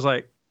 which was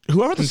like.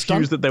 Whoever the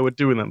confused that they were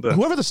doing that.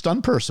 Whoever the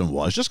stunt person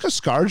was, just because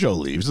ScarJo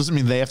leaves doesn't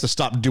mean they have to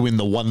stop doing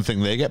the one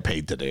thing they get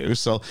paid to do.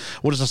 So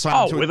we'll just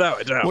assign without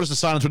a doubt. We'll just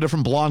assign it to a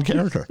different blonde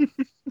character.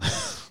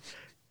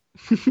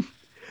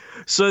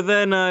 So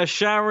then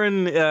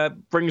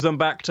Sharon brings them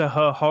back to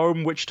her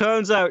home, which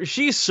turns out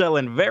she's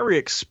selling very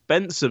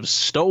expensive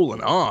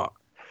stolen art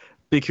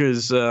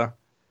because,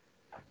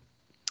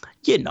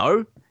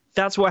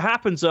 that's what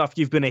happens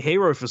after you've been a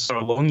hero for so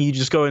long. You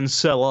just go and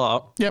sell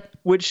art. Yep.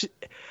 Which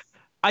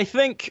I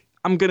think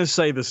I'm going to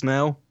say this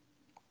now.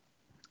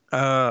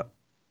 I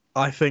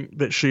think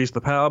that she's the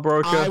power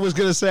broker. I was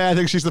going to say I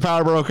think she's the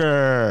power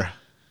broker.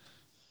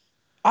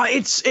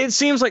 It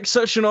seems like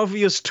such an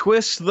obvious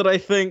twist that I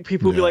think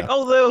people will be like,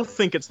 oh, they'll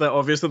think it's that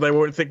obvious that they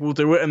won't think we'll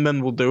do it, and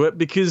then we'll do it,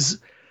 because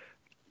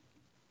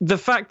the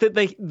fact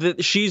that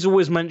she's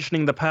always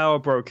mentioning the power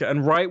broker,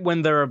 and right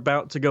when they're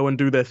about to go and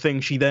do their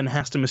thing, she then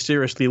has to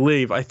mysteriously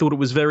leave. I thought it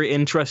was very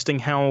interesting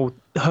how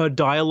her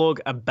dialogue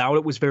about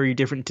it was very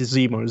different to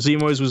Zemo.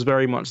 Zemo's was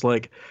very much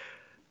like,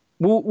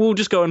 we'll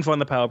just go and find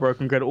the power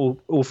broker and get it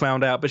all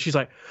found out. But she's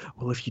like,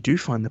 well, if you do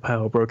find the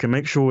power broker,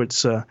 make sure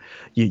it's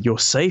you're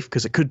safe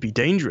because it could be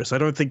dangerous. I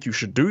don't think you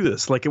should do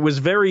this. Like, it was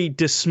very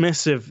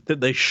dismissive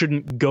that they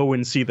shouldn't go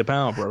and see the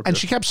power broker. And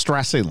she kept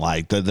stressing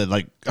like that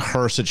like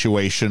her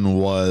situation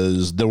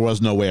was, there was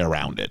no way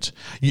around it.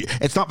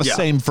 It's not the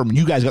same from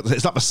you guys.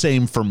 It's not the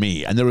same for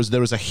me. And there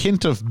was a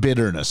hint of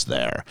bitterness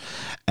there,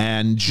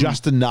 and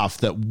just enough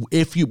that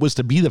if you was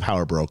to be the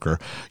power broker,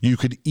 you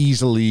could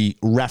easily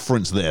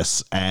reference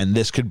this and and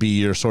this could be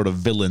your sort of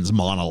villain's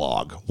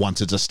monologue once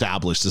it's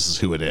established this is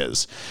who it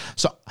is.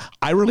 So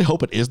I really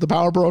hope it is the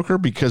Power Broker,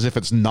 because if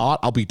it's not,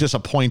 I'll be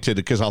disappointed,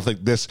 because I'll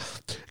think this,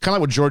 kind of like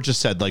what George just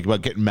said, like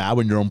about getting mad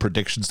when your own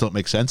predictions don't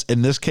make sense.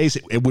 In this case,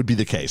 it would be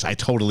the case. I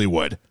totally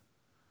would.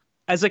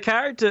 As a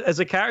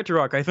character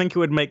arc, I think it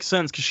would make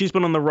sense, because she's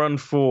been on the run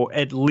for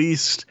at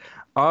least,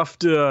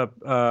 after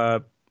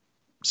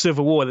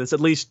Civil War, there's at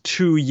least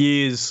 2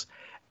 years.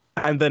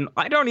 And then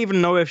I don't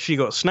even know if she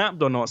got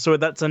snapped or not. So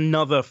that's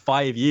another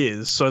 5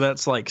 years. So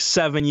that's like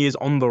 7 years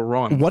on the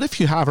run. What if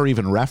you have her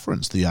even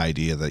reference the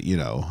idea that,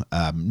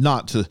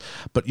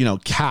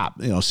 Cap,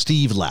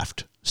 Steve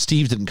left.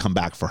 Steve didn't come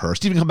back for her.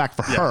 Steve didn't come back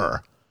for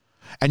her.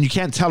 And you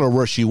can't tell her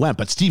where she went,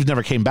 but Steve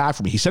never came back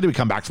for me. He said he would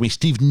come back for me.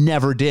 Steve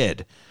never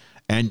did.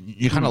 And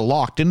you're kind of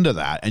locked into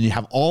that. And you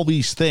have all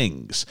these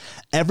things.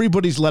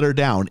 Everybody's let her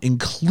down,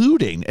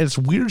 including, and it's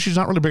weird she's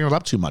not really bringing it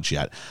up too much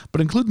yet, but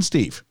including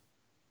Steve.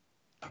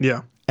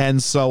 Yeah.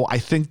 And so I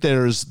think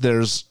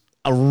there's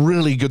a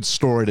really good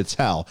story to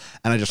tell,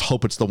 and I just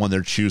hope it's the one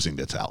they're choosing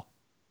to tell.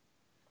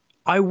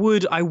 I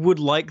would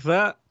like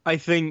that. I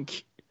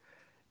think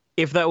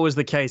if that was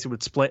the case, it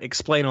would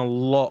explain a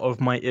lot of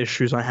my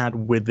issues I had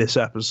with this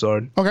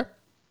episode. Okay.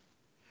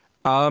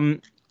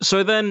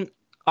 So then,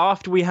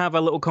 after we have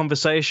a little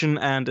conversation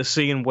and a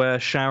scene where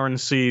Sharon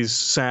sees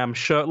Sam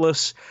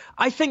shirtless,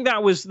 I think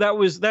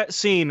that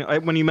scene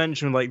when you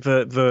mentioned like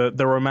the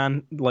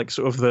romance, like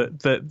sort of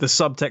the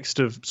subtext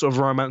of sort of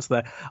romance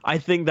there. I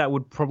think that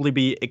would probably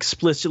be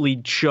explicitly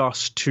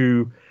just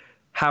to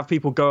have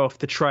people go off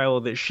the trail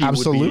that she would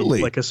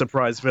be like a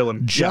surprise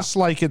villain. Just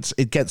like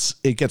it gets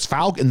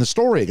Falcon in the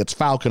story. It gets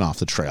Falcon off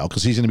the trail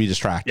because he's going to be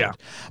distracted. Yeah.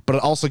 But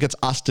it also gets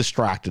us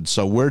distracted.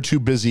 So we're too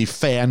busy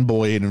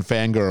fanboying and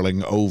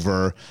fangirling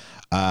over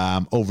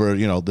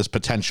this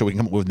potential. We can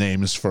come up with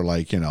names for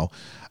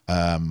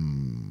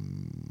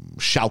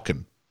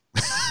Shaukin,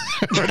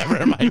 whatever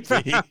it might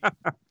be.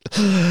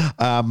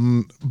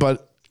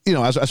 But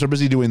as we're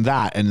busy doing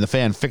that, and the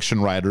fan fiction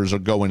writers are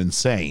going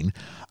insane.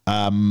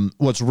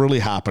 What's really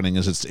happening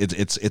is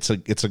it's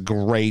a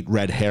great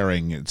red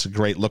herring. It's a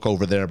great look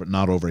over there, but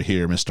not over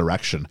here,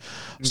 misdirection,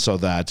 so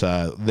that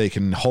they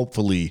can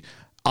hopefully.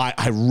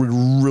 I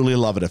really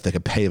love it if they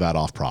could pay that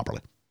off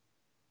properly.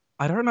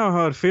 I don't know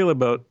how I'd feel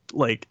about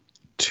like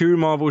 2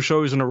 Marvel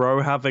shows in a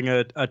row having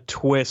a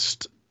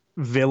twist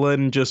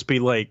villain just be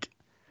like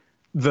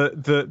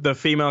the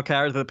female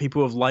character that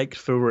people have liked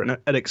for an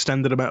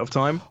extended amount of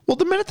time. Well,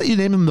 the minute that you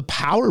name him the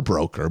Power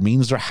Broker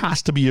means there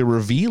has to be a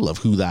reveal of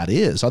who that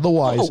is.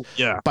 Otherwise,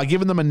 by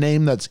giving them a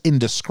name that's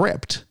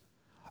indescript,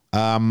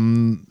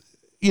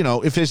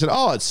 if they said,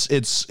 "Oh,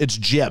 it's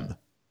Jim,"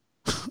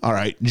 all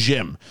right,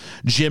 Jim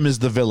is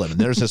the villain, and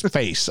there's his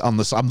face on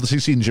the. I'm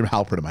seeing Jim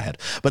Halpert in my head,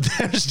 but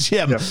there's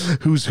Jim,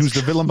 who's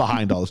the villain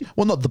behind all this.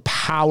 Well, no, the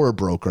Power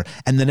Broker,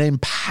 and the name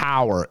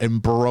Power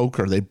and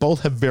Broker, they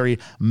both have very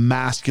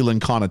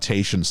masculine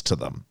connotations to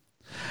them,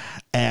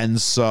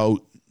 and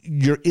so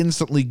you're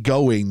instantly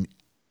going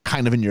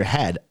kind of in your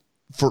head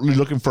for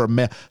looking for a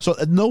man. So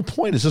at no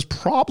point is this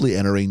probably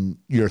entering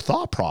your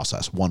thought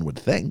process. One would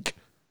think.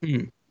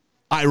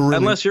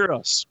 Unless you're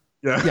us.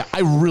 Yeah, I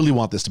really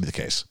want this to be the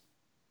case.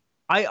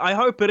 I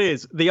hope it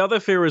is. The other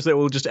fear is that it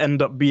will just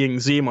end up being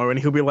Zemo, and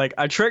he'll be like,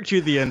 "I tricked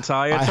you the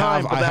entire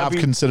time." I have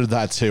considered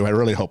that too. I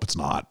really hope it's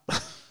not.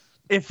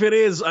 If it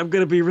is, I'm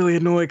gonna be really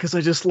annoyed because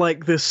I just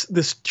like this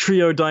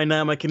trio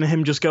dynamic and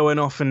him just going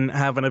off and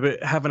having a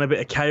bit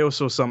of chaos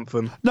or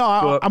something.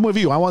 No, I'm with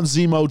you. I want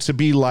Zemo to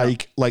be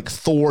like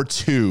Thor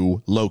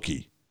 2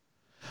 Loki.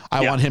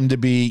 I want him to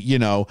be,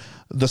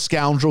 the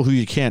scoundrel who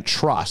you can't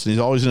trust. And he's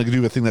always going to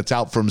do a thing that's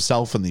out for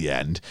himself in the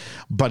end.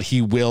 But he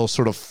will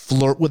sort of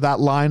flirt with that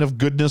line of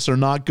goodness or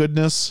not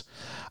goodness.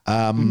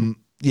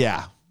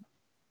 Yeah.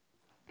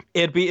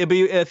 I think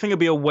it'd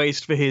be a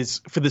waste for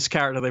this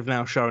character they've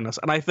now shown us.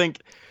 And I think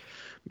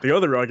the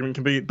other argument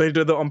can be they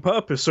did that on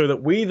purpose so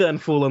that we then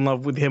fall in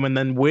love with him, and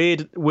then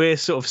we're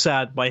sort of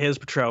sad by his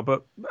portrayal.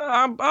 But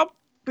I'll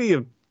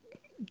be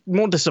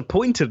more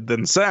disappointed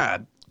than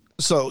sad.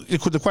 So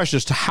the question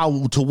is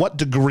to what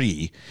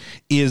degree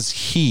is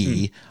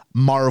he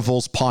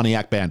Marvel's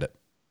Pontiac Bandit?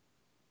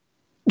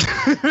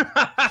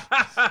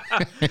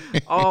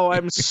 Oh,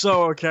 I'm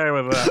so okay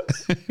with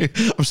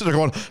that. I'm sitting there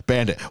going,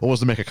 Bandit, what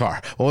was to make a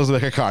car? What was to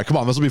make a car? Come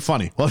on, this will be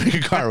funny. What make a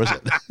car was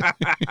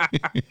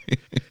it?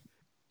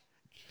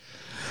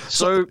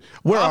 So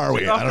where are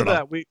we? After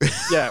that,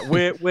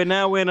 we're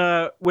now in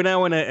a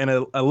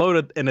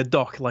loaded in a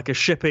dock, like a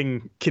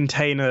shipping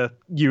container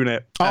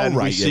unit. And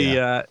we see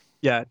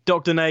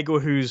Dr. Nagel,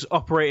 who's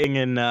operating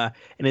in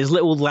his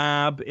little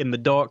lab in the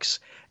docks,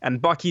 and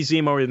Bucky,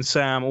 Zemo, and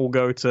Sam all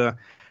go to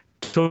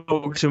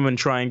talk to him and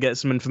try and get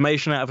some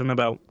information out of him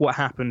about what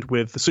happened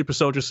with the super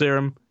soldier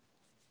serum.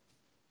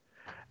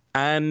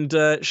 And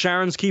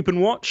Sharon's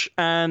keeping watch,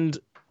 and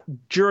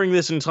during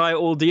this entire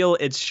ordeal,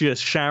 it's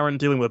just Sharon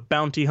dealing with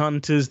bounty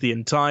hunters the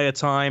entire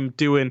time,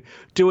 doing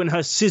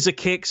her scissor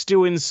kicks,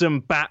 doing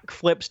some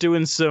backflips,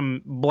 doing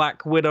some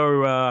Black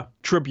Widow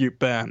tribute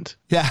band.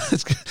 Yeah,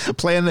 it's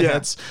playing the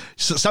hits.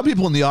 So some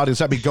people in the audience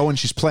might be going,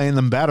 she's playing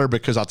them better,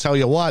 because I'll tell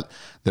you what,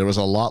 there was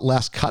a lot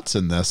less cuts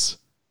in this.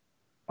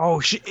 Oh,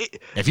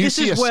 if you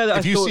see a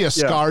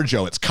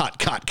ScarJo, it's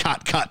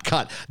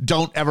cut.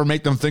 Don't ever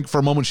make them think for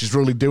a moment she's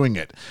really doing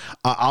it.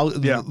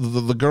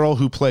 The girl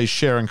who plays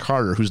Sharon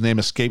Carter, whose name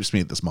escapes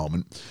me at this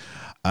moment,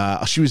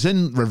 she was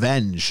in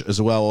Revenge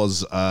as well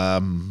as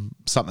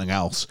something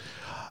else.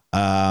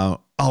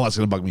 That's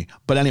gonna bug me.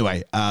 But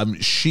anyway,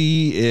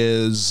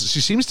 she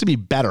seems to be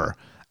better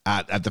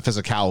at the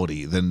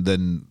physicality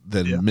than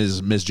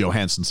Ms.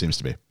 Johansson seems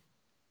to be.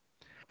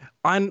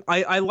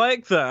 I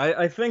like that.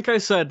 I think I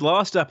said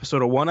last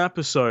episode, or one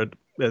episode,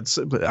 it's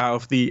out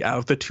of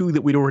the two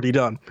that we'd already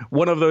done.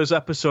 One of those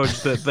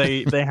episodes that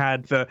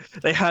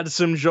they had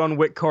some John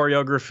Wick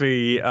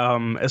choreography,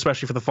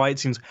 especially for the fight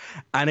scenes,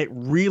 and it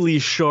really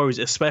shows,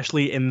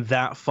 especially in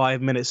that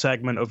 5-minute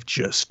segment of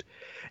just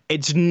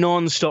it's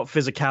non-stop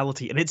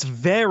physicality, and it's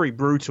very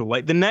brutal.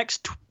 Like the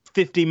next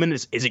 15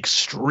 minutes is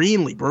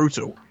extremely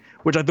brutal,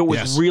 which I thought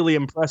was really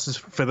impressive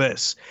for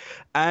this.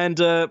 And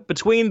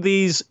between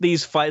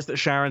these fights that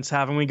Sharon's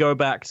having, we go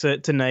back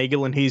to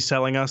Nagel, and he's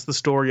telling us the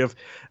story of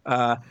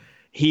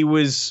he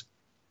was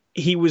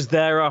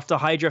there after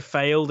Hydra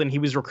failed, and he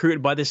was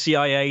recruited by the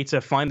CIA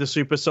to find the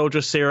super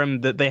soldier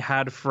serum that they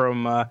had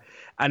from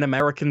an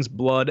American's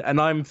blood.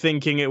 And I'm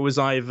thinking it was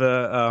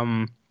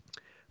either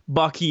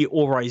Bucky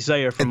or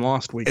Isaiah from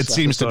last week's episode.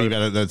 Seems to be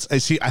better.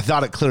 I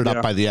thought it cleared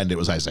up by the end. It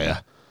was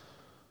Isaiah.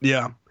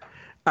 Yeah.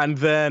 And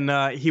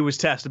then he was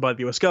tested by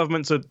the US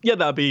government. So, yeah,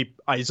 that'd be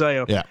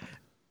Isaiah. Yeah.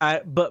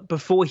 But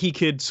before he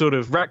could sort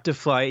of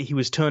rectify it, he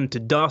was turned to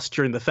dust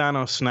during the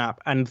Thanos snap,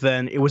 and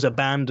then it was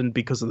abandoned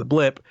because of the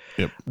blip.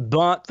 Yep.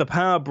 But the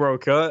Power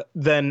Broker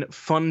then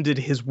funded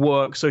his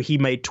work, so he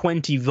made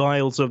 20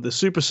 vials of the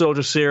super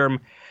soldier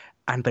serum,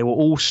 and they were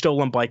all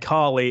stolen by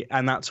Karli,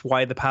 and that's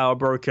why the Power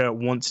Broker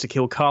wants to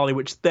kill Karli,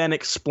 which then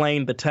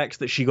explained the text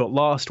that she got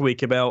last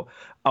week about,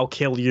 I'll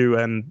kill you,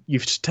 and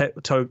you've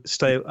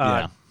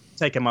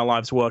taken my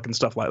life's work and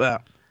stuff like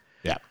that.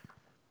 Yeah.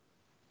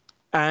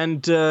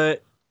 And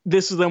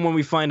this is then when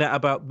we find out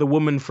about the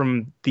woman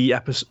from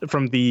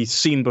the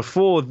scene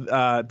before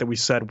that we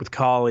said with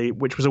Karli,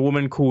 which was a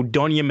woman called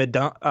Donya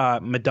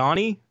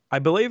Madani, I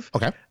believe.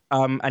 Okay.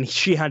 And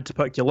she had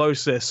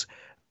tuberculosis.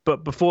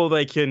 But before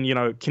they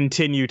can,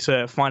 continue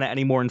to find out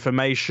any more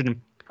information,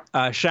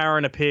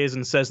 Sharon appears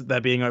and says that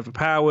they're being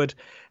overpowered.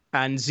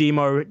 And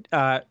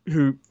Zemo,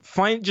 who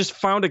just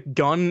found a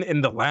gun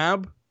in the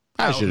lab,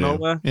 out of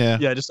nowhere.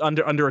 Yeah, just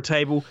under a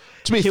table.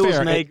 To be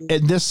fair,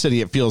 in this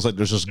city, it feels like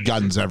there's just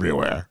guns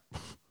everywhere.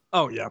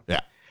 Oh, yeah.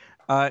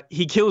 Yeah.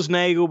 He kills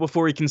Nagel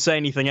before he can say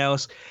anything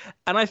else.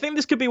 And I think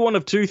this could be one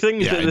of two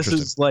things. Yeah,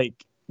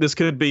 This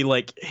could be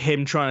like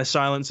him trying to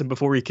silence him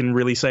before he can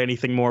really say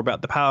anything more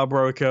about the Power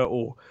Broker,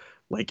 or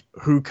like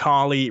who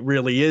Karli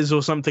really is,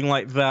 or something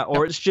like that,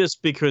 or it's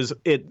just because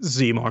it's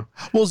Zemo.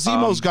 Well,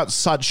 Zemo's got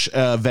such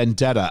a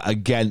vendetta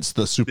against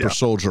the super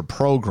soldier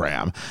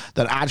program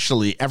that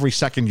actually every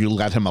second you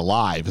let him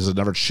alive is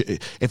another.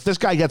 If this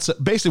guy gets,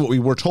 basically what we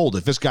were told,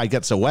 if this guy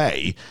gets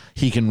away,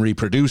 he can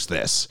reproduce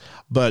this.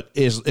 But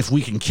if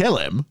we can kill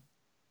him,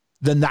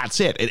 then that's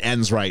it. It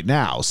ends right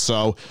now.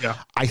 So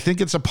I think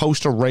it's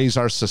supposed to raise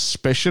our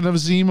suspicion of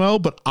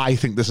Zemo, but I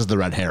think this is the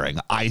red herring.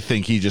 I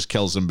think he just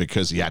kills him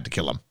because he had to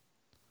kill him.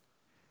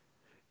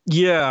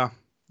 Yeah,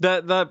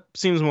 that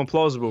seems more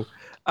plausible.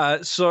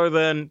 So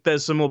then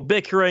there's some more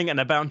bickering, and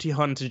a bounty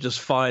hunter just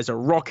fires a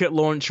rocket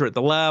launcher at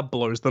the lab,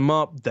 blows them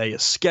up, they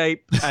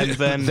escape, and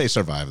then... They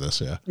survive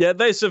this, yeah. Yeah,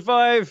 they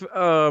survive,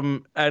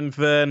 and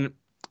then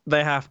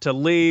they have to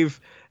leave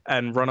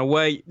and run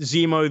away.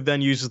 Zemo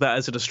then uses that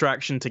as a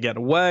distraction to get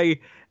away,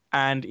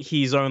 and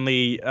he's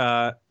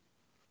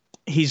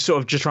sort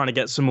of just trying to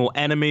get some more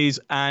enemies,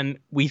 and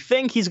we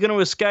think he's going to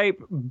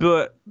escape,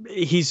 but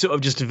he sort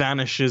of just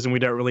vanishes, and we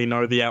don't really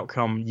know the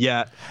outcome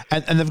yet.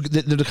 And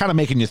they're kind of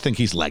making you think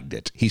he's legged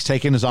it. He's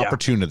taken his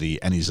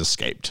opportunity, and he's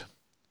escaped.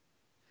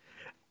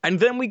 And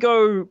then we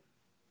go,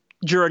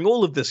 during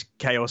all of this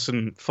chaos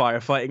and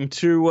firefighting,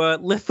 to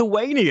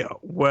Lithuania,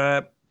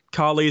 where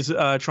Karli's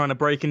trying to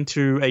break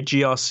into a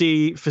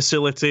GRC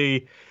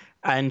facility,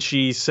 and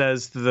she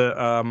says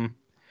that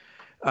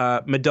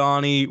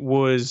Madani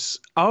was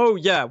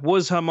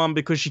her mom,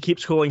 because she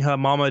keeps calling her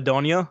Mama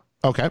Donya.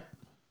 Okay.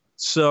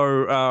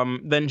 So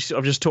then she sort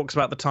of just talks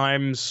about the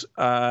times,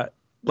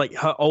 like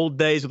her old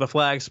days with the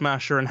Flag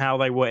Smasher and how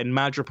they were in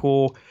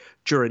Madripoor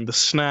during the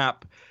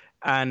snap,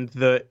 and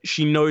that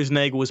she knows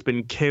Nagel has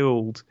been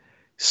killed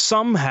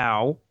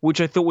somehow, which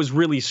I thought was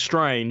really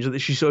strange, that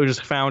she sort of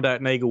just found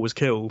out Nagel was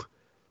killed.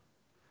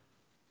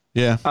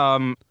 Yeah.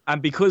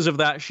 And because of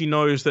that, she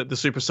knows that the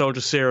super soldier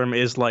serum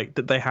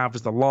that they have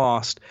is the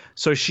last.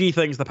 So she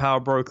thinks the Power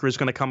Broker is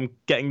going to come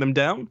getting them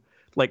down.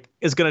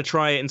 is going to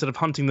try it instead of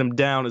hunting them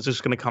down. Is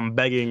just going to come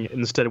begging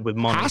instead with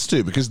money. Has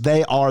to, because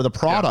they are the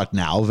product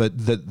now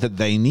that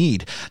they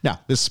need. Now,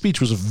 this speech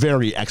was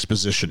very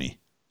exposition-y.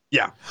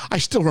 Yeah. I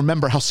still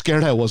remember how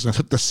scared I was when I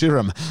took the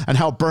serum and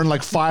how it burned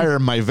like fire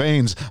in my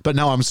veins. But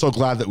now I'm so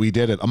glad that we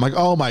did it. I'm like,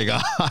 oh my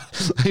God.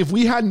 If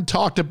we hadn't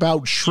talked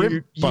about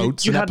shrimp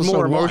boats you in had episode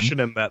more emotion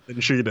 1, in that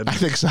than she did. I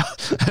think so.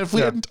 If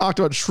we hadn't talked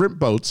about shrimp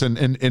boats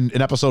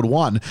in episode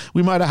 1,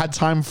 we might have had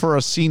time for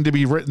a scene to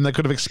be written that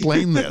could have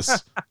explained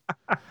this.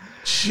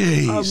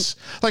 Jeez.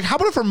 Like, how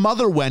about if her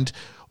mother went,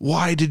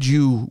 why did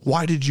you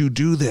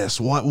do this?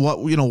 Why?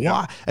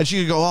 And she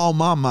could go, oh,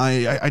 Mom,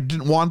 I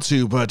didn't want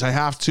to, but I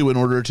have to in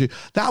order to.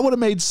 That would have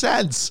made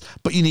sense.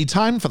 But you need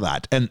time for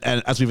that. And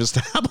as we've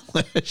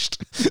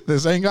established,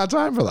 this ain't got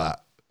time for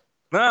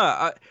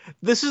that.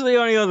 This is the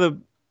only other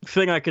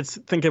thing I could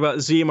think about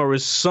Zemo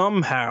is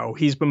somehow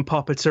he's been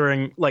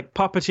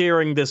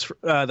puppeteering this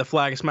the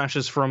Flag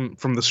Smashers from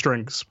the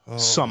strings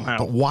somehow.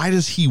 But why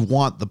does he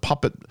want the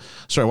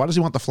why does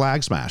he want the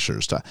Flag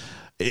Smashers to?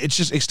 It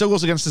still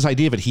goes against this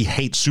idea that he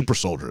hates super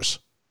soldiers.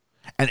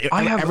 And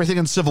everything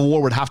in Civil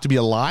War would have to be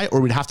a lie, or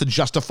we'd have to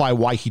justify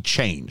why he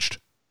changed.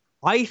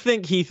 I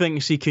think he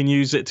thinks he can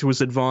use it to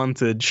his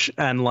advantage,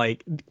 and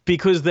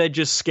because they're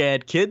just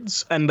scared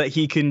kids, and that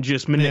he can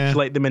just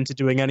manipulate them into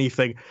doing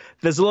anything.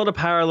 There's a lot of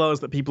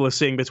parallels that people are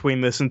seeing between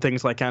this and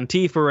things like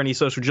Antifa or any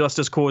social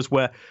justice cause,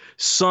 where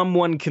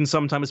someone can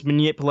sometimes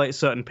manipulate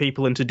certain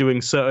people into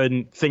doing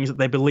certain things that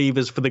they believe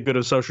is for the good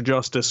of social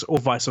justice, or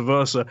vice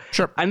versa.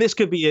 Sure. And this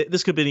could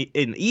be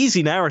an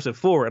easy narrative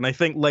for it. And I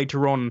think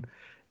later on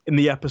in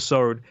the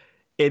episode,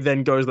 it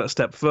then goes that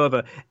step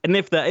further. And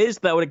if that is,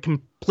 that would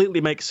completely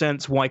make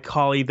sense why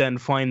Karli then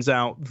finds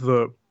out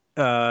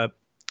that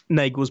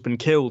Nagel's been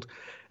killed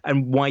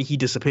and why he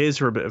disappears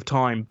for a bit of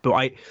time.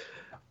 But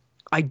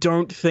I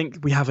don't think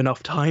we have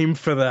enough time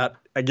for that.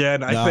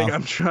 Again, I think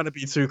I'm trying to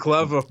be too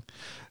clever.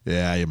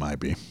 Yeah, you might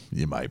be.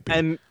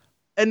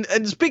 And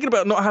speaking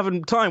about not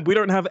having time, we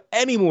don't have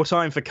any more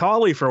time for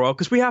Karli for a while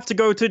because we have to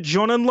go to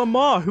John and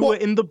Lamar, who are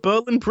in the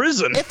Berlin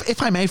prison.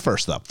 If I may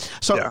first, though.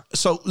 So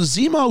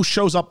Zemo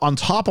shows up on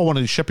top of one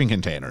of these shipping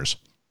containers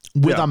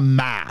with a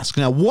mask.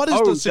 Now, what is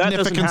the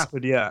significance? That doesn't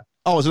happen yet.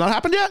 Oh, has it not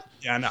happened yet?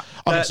 Yeah, no.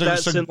 Okay,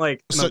 That's in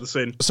another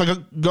scene. So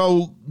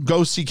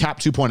go see Cap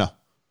 2.0.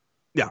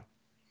 Yeah.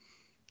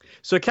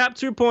 So Cap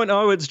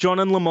 2.0, it's John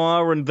and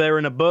Lamar, and they're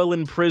in a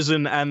Berlin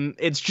prison, and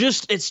it's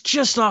just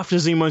after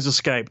Zemo's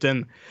escaped,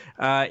 and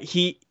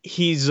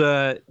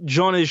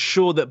John is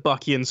sure that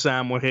Bucky and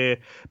Sam were here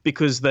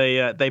because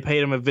they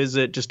paid him a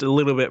visit just a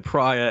little bit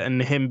prior,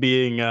 and him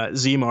being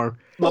Zemo,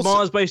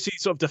 Lamar's basically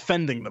sort of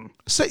defending them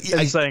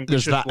and saying we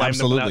should blame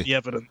them without the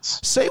evidence.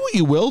 Say what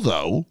you will,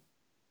 though,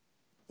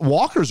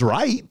 Walker's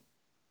right.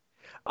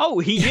 Oh,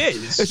 he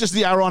is. It's just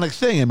the ironic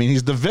thing. I mean,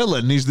 he's the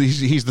villain. He's the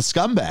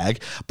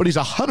scumbag, but he's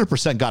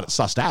 100% got it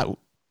sussed out.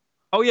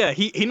 Oh yeah,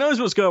 he knows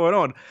what's going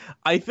on.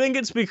 I think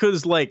it's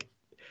because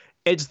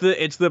it's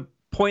the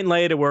point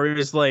later where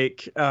he's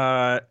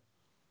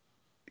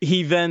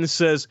he then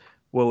says,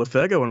 well, if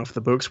they're going off the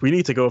books, we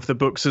need to go off the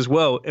books as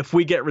well. If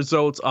we get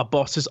results, our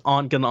bosses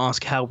aren't going to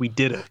ask how we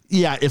did it.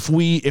 Yeah, if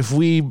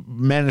we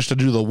manage to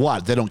do the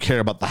what, they don't care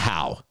about the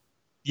how.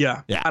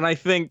 Yeah. And I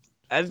think.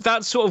 And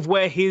that's sort of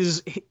where he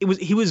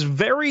was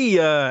very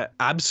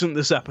absent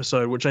this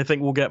episode, which I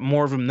think we'll get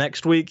more of him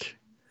next week.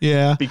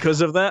 Yeah.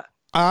 Because of that.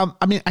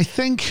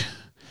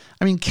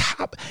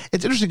 Cap,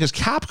 it's interesting because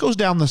Cap goes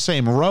down the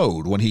same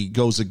road when he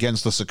goes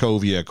against the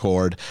Sokovia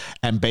Accord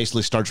and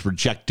basically starts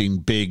rejecting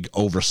big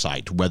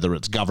oversight, whether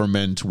it's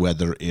government,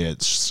 whether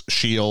it's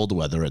SHIELD,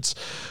 whether it's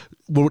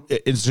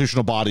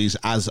institutional bodies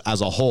as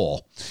a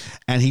whole.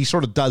 And he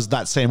sort of does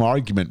that same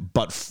argument,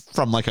 but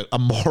from a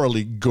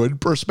morally good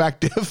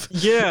perspective.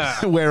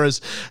 Yeah. Whereas,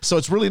 so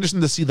it's really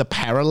interesting to see the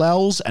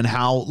parallels and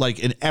how,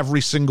 in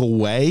every single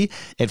way,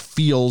 it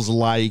feels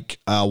like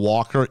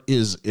Walker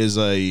is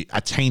a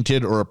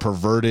tainted or a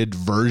perverted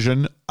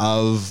version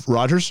of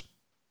Rogers.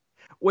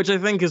 Which I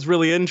think is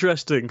really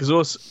interesting because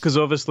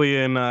obviously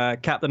in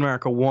Captain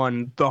America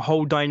 1, the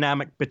whole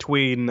dynamic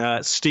between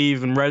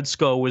Steve and Red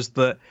Skull was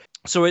that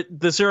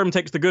the serum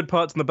takes the good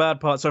parts and the bad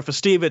parts. So for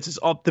Steve, it's his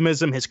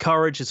optimism, his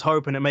courage, his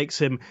hope, and it makes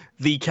him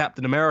the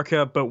Captain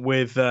America. But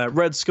with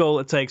Red Skull,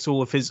 it takes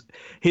all of his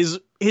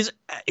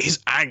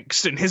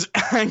angst and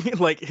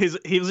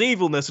his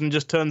evilness and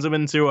just turns him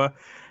into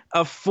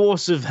a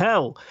force of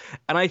hell.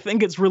 And I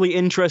think it's really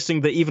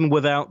interesting that even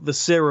without the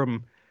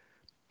serum,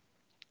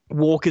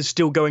 Walker's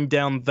still going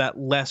down that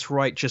less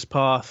righteous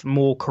path,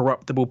 more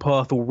corruptible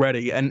path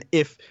already. And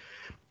if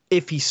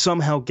he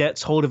somehow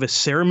gets hold of a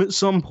serum at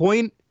some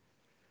point,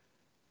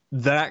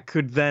 that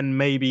could then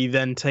maybe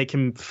take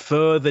him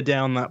further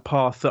down that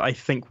path that I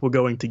think we're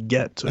going to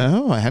get to.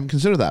 Oh, I hadn't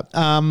considered that.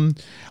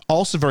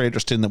 Also very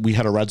interesting that we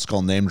had a Red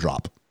Skull name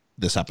drop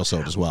this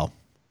episode as well.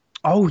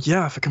 Oh,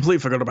 yeah. I completely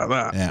forgot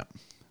about that.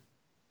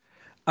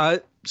 Yeah.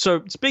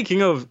 So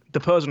speaking of the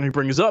person who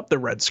brings up the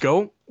Red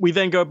Skull, we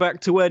then go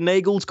back to where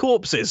Nagel's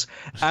corpse is.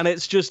 And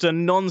it's just a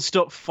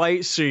non-stop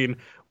fight scene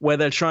where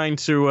they're trying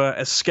to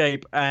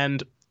escape.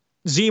 And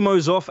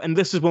Zemo's off, and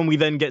this is when we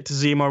then get to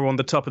Zemo on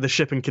the top of the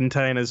shipping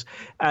containers,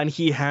 and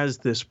he has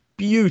this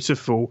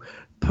beautiful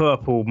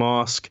purple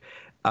mask,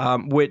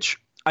 which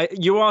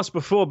you asked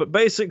before, but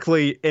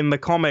basically in the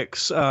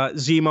comics,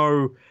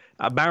 Zemo,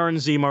 Baron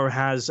Zemo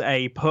has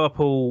a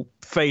purple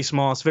face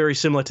mask, very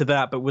similar to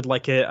that, but with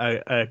like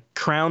a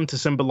crown to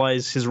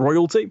symbolize his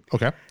royalty.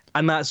 Okay.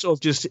 And that's sort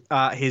of just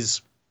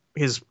his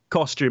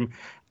costume.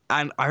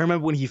 And I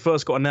remember when he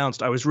first got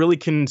announced, I was really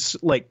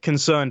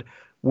concerned.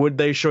 Would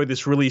they show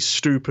this really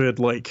stupid,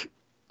 like,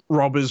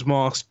 robber's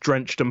mask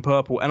drenched in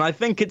purple? And I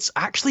think it's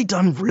actually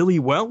done really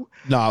well.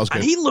 No, it was good.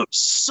 And he looks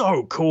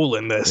so cool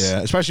in this. Yeah,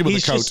 especially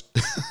with the coat.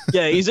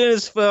 Yeah, he's in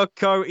his fur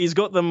coat. He's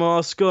got the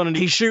mask on, and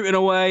he's shooting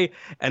away.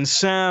 And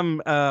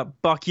Sam,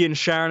 Bucky, and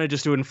Sharon are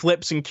just doing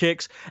flips and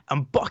kicks.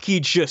 And Bucky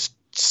just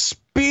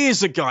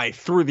spears a guy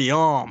through the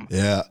arm.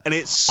 Yeah. And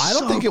it's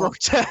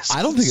grotesque.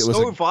 I don't think it was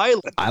so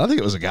violent. I don't think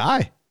it was a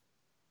guy.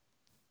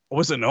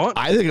 Was it not?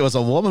 I think it was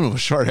a woman with a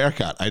short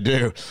haircut. I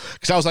do.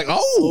 Because I was like,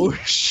 oh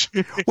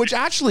shit. Which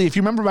actually, if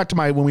you remember back to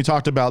when we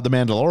talked about The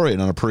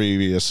Mandalorian on a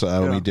previous,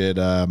 when we did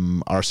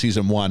our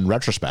season 1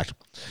 retrospect,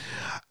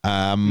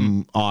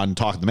 on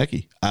Talking to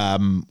Mickey.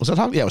 Was that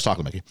talking? Yeah, it was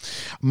Talking to Mickey.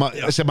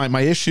 I said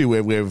my issue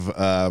with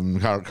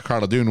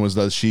Carla Dune was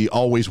that she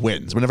always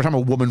wins. Whenever time a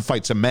woman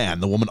fights a man,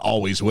 the woman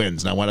always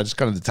wins. Now, that just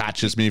kind of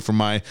detaches me from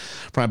my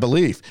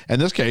belief. In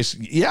this case,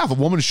 yeah, if a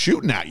woman's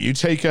shooting at you,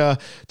 take a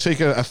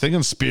thing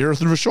and spear her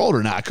through the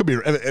shoulder. Now, it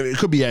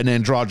could be an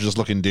androgynous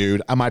looking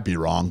dude. I might be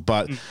wrong,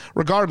 but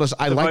regardless, the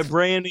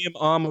vibranium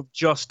arm of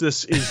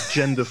justice is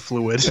gender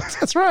fluid.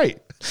 That's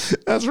right.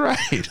 That's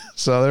right.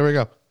 So there we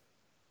go.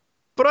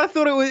 But I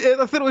thought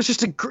it was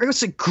just a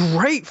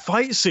great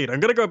fight scene. I'm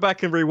gonna go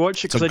back and rewatch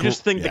it because I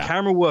just think the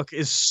camera work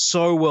is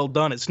so well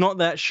done. It's not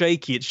that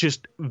shaky. It's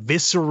just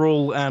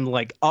visceral and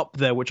like up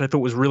there, which I thought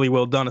was really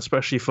well done,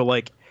 especially for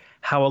like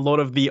how a lot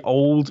of the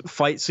old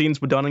fight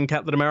scenes were done in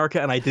Captain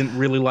America, and I didn't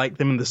really like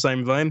them in the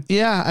same vein.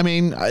 Yeah, I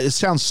mean, it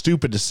sounds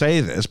stupid to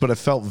say this, but it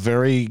felt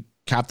very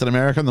Captain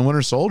America and the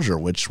Winter Soldier,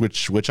 which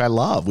I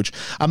love, which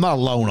I'm not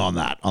alone on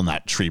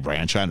that tree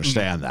branch. I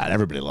understand that.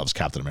 Everybody loves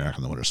Captain America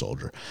and the Winter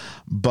Soldier.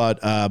 But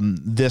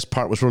this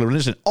part was really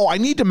interesting. Oh, I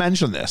need to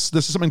mention this.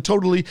 This is something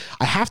totally,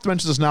 I have to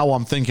mention this now while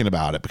I'm thinking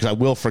about it because I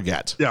will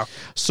forget. Yeah.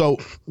 So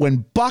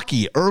when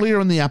Bucky, earlier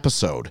in the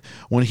episode,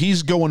 when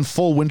he's going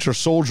full Winter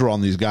Soldier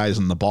on these guys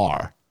in the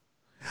bar,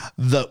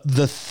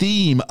 the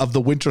theme of the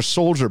Winter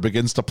Soldier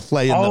begins to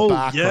play in the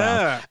background.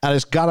 Yeah. And I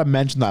just got to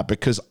mention that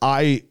because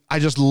I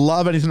just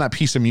love anything that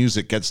piece of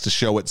music gets to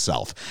show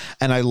itself.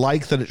 And I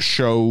like that it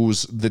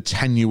shows the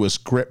tenuous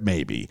grip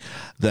maybe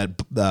that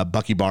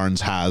Bucky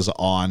Barnes has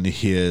on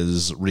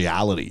his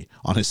reality,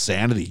 on his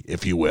sanity,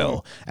 if you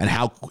will, and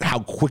how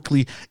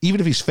quickly,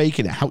 even if he's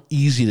faking it, how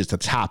easy it is to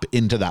tap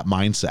into that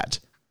mindset.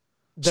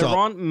 There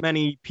aren't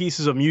many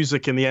pieces of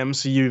music in the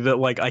MCU that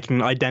like I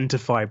can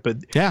identify, but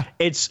yeah,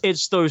 it's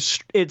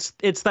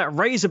that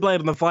razor blade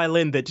on the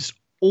violin that just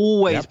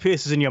always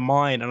pierces in your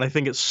mind, and I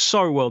think it's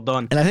so well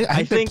done. And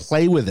I think they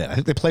play with it. I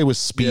think they play with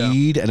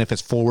speed, and if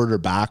it's forward or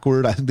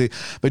backward, I think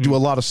they do a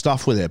lot of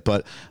stuff with it.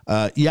 But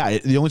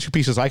the only two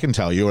pieces I can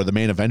tell you are the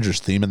main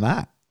Avengers theme and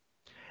that.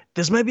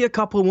 There's maybe a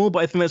couple more, but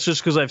I think that's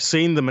just because I've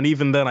seen them, and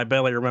even then, I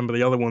barely remember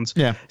the other ones.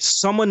 Yeah.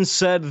 Someone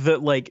said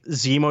that like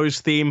Zemo's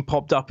theme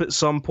popped up at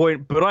some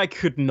point, but I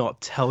could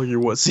not tell you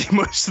what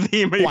Zemo's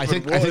theme was. I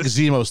think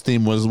Zemo's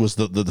theme was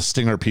the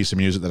stinger piece of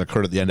music that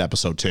occurred at the end of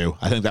episode 2.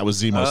 I think that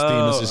was Zemo's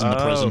theme. This is in the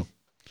prison.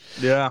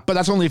 Yeah. But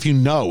that's only if you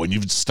know and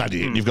you've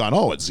studied it and you've gone,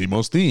 oh, it's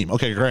Zemo's theme.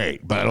 Okay,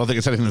 great. But I don't think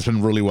it's anything that's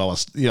been really well,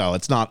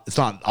 it's not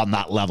on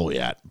that level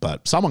yet.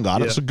 But someone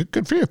got it, so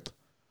good for you.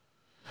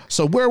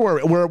 So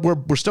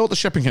we're still at the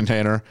shipping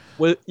container.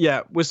 We're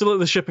still at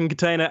the shipping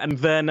container, and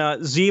then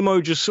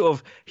Zemo just sort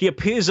of he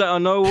appears out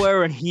of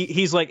nowhere, and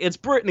he's like, "It's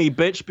Brittany,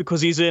 bitch,"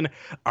 because he's in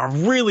a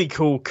really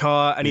cool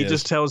car, and he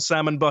just tells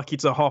Sam and Bucky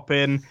to hop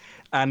in,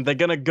 and they're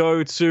gonna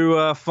go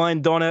to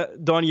find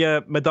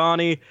Donya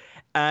Madani,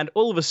 and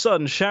all of a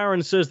sudden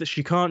Sharon says that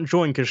she can't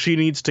join because she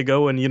needs to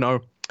go and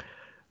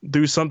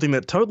do something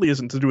that totally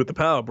isn't to do with the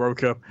power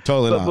broker.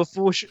 Totally but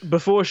not.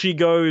 Before she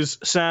goes,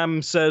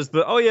 Sam says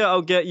that, oh yeah,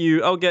 I'll get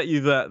you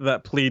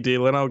that plea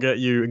deal and I'll get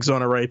you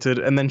exonerated.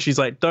 And then she's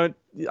like,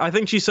 I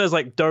think she says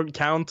like, don't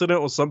count on it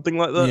or something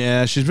like that.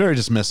 Yeah, she's very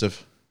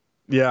dismissive.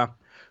 Yeah.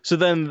 So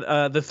then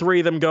the three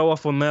of them go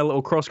off on their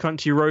little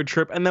cross-country road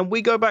trip, and then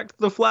we go back to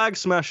the Flag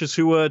Smashers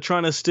who are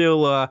trying to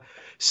steal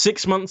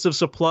 6 months of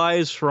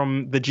supplies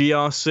from the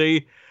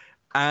GRC.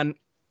 And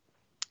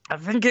I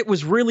think it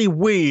was really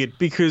weird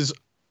because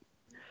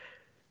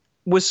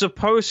we're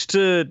supposed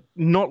to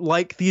not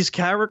like these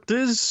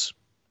characters,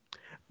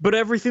 but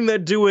everything they're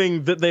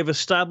doing that they've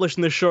established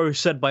in the show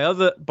said by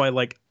other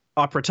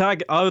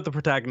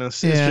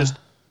protagonists is just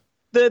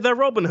they're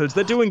Robin Hoods.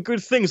 They're doing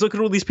good things. Look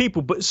at all these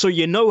people. But so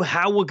you know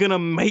how we're gonna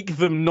make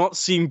them not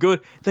seem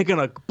good? They're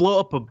gonna blow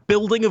up a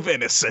building of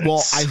innocence.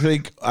 Well, I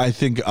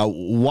think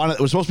one it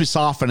was supposed to be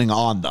softening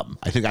on them.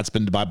 I think that's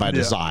been by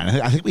design.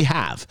 I think we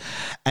have,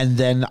 and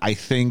then I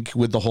think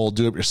with the whole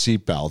do up your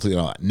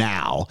seatbelt,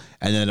 now,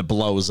 and then it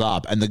blows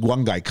up, and the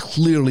one guy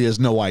clearly has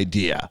no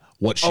idea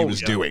what she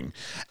was doing,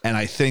 and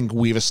I think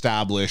we've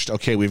established,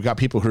 okay, we've got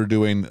people who are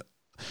doing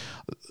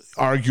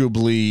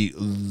arguably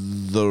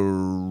the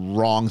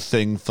wrong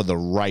thing for the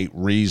right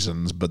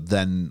reasons, but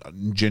then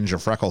Ginger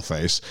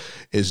Freckleface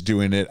is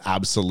doing it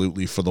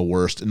absolutely for the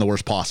worst, in the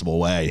worst possible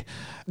way.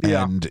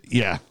 And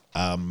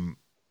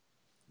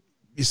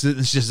it's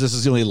just, this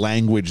is the only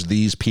language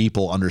these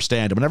people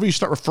understand. And whenever you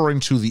start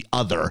referring to the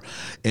other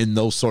in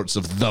those sorts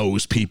of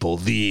those people,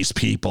 these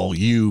people,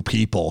 you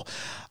people,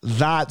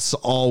 that's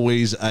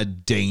always a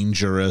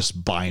dangerous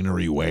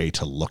binary way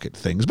to look at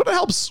things. But it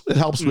helps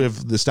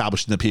with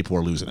establishing that people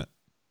are losing it.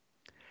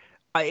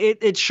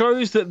 It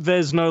shows that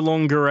there's no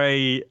longer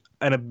an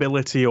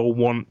ability or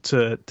want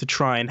to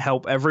try and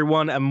help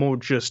everyone, and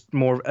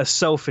more a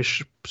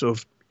selfish sort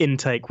of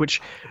intake,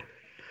 which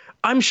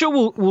I'm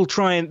sure they'll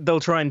try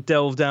and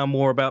delve down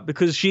more about,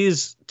 because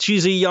she's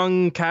a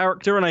young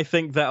character, and I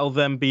think that'll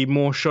then be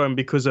more shown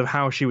because of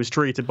how she was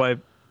treated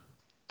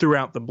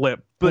throughout the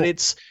blip. But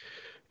it's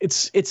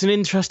an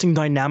interesting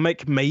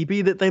dynamic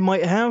maybe that they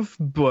might have.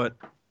 But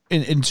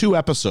in 2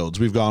 episodes,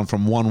 we've gone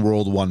from one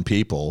world, one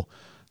people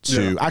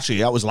to actually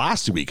that was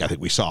last week. I think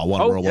we saw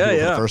one world, one people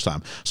for the first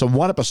time. So in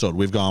one episode,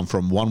 we've gone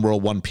from one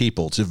world, one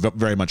people to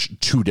very much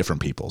 2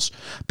 different peoples.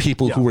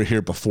 People who were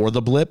here before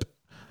the blip.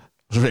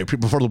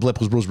 Before the blip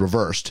was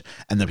reversed,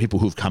 and the people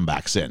who've come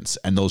back since,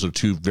 and those are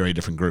 2 very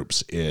different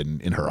groups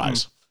in her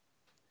eyes.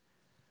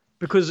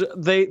 Because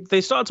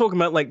they start talking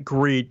about like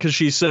greed, because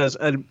she says,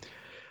 and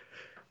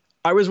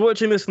I was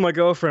watching this with my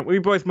girlfriend. We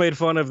both made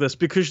fun of this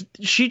because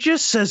she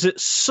just says it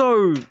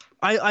so.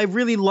 I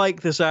really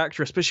like this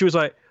actress, but she was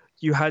like,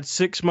 "You had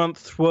 6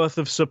 months worth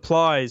of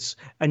supplies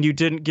and you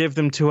didn't give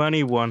them to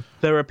anyone.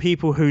 There are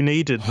people who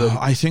needed them."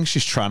 I think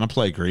she's trying to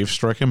play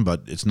grief-stricken,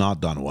 but it's not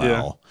done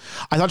well.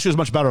 Yeah. I thought she was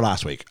much better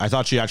last week. I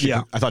thought she actually.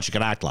 I thought she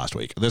could act last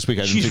week. This week,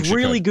 I didn't think she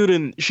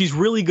could. She's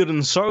really good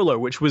in Solo,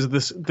 which was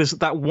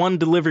that one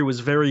delivery was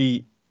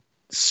very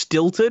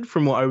stilted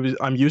from what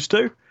I'm used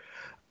to.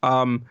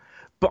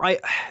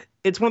 But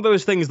it's one of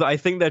those things that I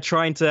think they're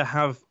trying to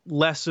have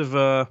less of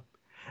a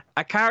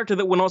character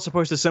that we're not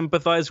supposed to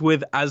sympathize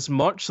with as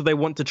much, so they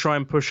want to try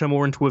and push her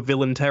more into a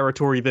villain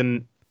territory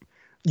than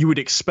you would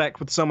expect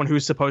with someone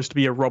who's supposed to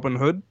be a Robin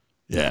Hood.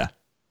 Yeah.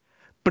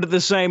 But at the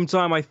same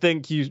time, I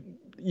think you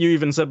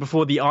even said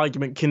before, the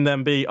argument can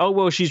then be, oh,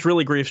 well, she's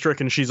really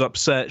grief-stricken, she's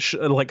upset,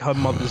 like her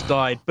mother's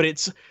died.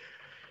 But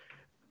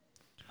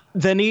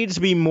there needs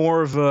to be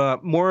more of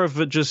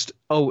a just,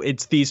 oh,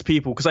 it's these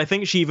people. Because I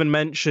think she even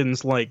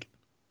mentions, like,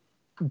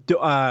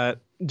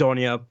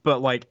 Donya,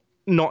 but, like,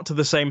 not to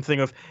the same thing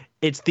of,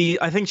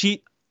 I think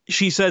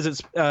she says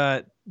it's,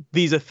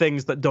 these are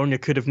things that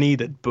Donya could have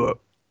needed, but.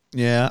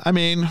 Yeah, I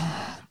mean,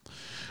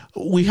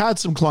 we had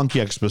some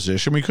clunky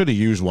exposition. We could have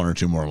used 1 or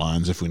 2 more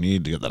lines if we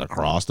needed to get that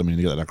across.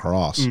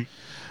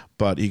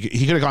 But he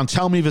could have gone,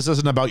 "Tell me this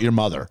isn't about your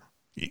mother."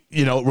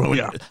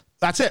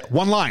 That's it.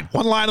 One line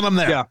of them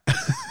there. Yeah.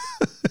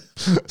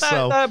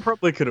 That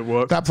probably could have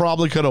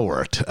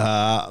worked.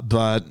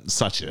 But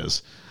such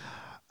is.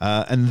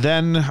 And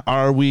then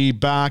are we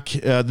back?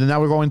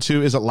 Now we're going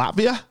to, is it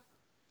Latvia?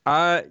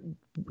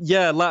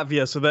 Yeah,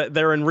 Latvia. So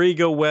they're in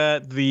Riga, where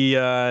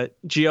the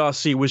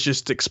GRC was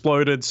just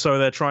exploded. So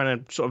they're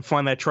trying to sort of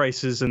find their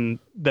traces, and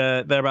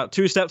they're about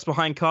 2 steps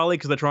behind Kali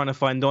because they're trying to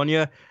find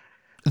Donya.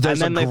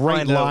 There's a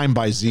great line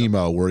by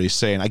Zemo where he's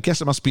saying, "I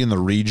guess it must be in the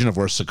region of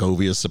where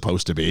Segovia is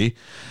supposed to be."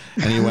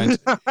 And he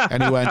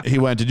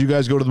went, "Did you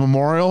guys go to the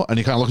memorial?" And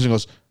he kind of looks and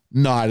goes,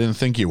 "No, I didn't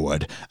think you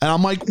would." And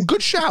I'm like,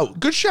 good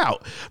shout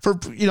for,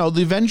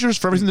 the Avengers,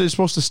 for everything they're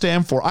supposed to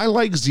stand for. I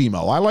like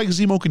Zemo. I like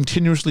Zemo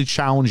continuously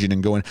challenging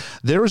and going,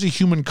 there is a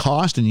human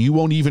cost, and you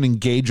won't even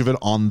engage with it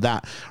on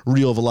that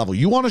real of a level.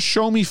 You want to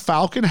show me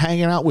Falcon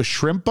hanging out with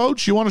shrimp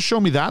boats? You want to show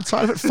me that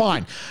side of it?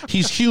 Fine.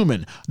 He's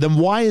human. Then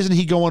why isn't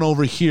he going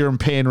over here and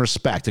paying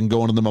respect and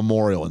going to the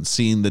memorial and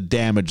seeing the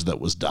damage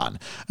that was done?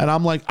 And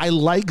I'm like, I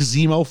like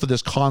Zemo for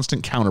this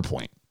constant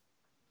counterpoint.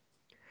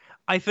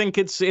 I think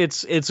it's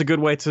a good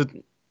way to,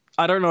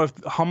 I don't know if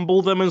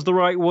humble them is the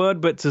right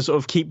word, but to sort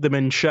of keep them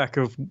in check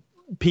of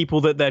people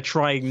that they're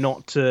trying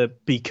not to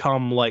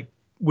become like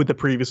with the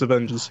previous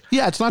Avengers.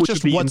 Yeah, it's not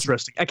just what's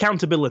interesting.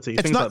 Accountability.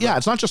 It's not.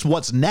 It's not just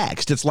what's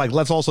next. It's like,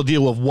 let's also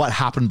deal with what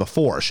happened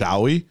before,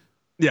 shall we?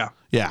 Yeah.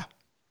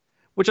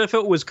 Which I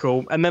thought was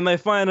cool. And then they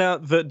find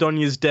out that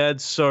Donya's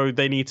dead, so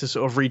they need to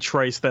sort of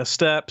retrace their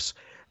steps.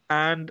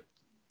 And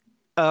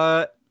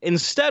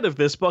instead of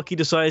this, Bucky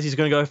decides he's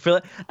going to go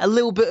for a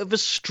little bit of a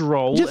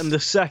stroll. And the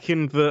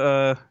second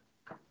that...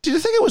 Do you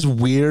think it was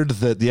weird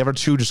that the other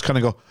 2 just kind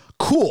of go,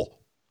 cool?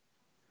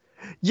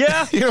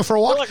 Yeah. For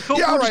a walk? Like, cool,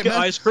 we'll just get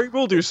ice cream.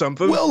 We'll do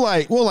something.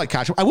 We'll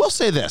catch him. I will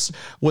say this.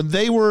 When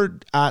they were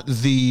at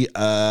the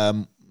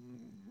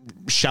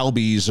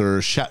Shelby's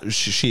or Shelby's.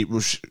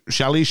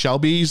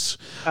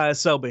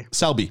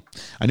 Selby.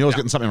 I knew I was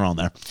getting something wrong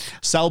there.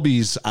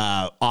 Selby's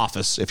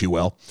office, if you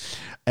will.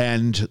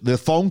 And the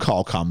phone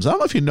call comes. I don't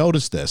know if you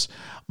noticed this,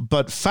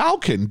 but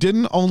Falcon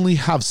didn't only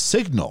have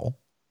signal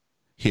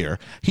here.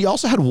 He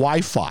also had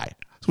Wi-Fi,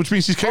 which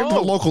means he's connected to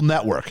the local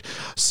network.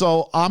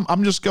 So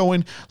I'm just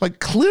going, like,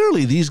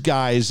 clearly these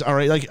guys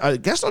are like, I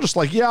guess I'll just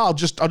like, yeah, I'll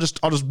just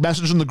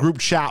message in the group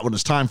chat when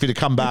it's time for you to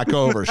come back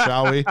over,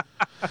 shall we?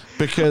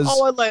 Because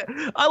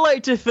I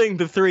like to think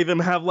the three of them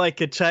have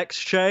like a text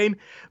chain,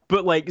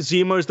 but like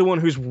Zemo's the one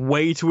who's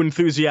way too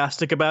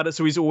enthusiastic about it,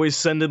 so he's always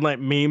sending like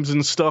memes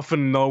and stuff,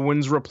 and no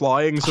one's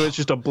replying. So it's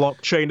just a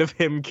blockchain of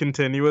him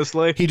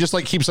continuously. He just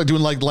like keeps like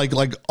doing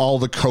like all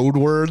the code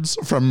words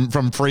from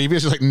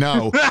previous. He's like,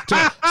 no,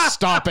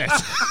 stop it.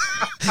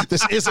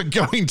 This isn't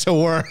going to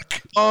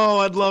work. Oh,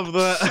 I'd love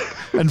that.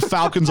 And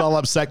Falcon's all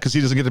upset because he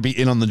doesn't get to be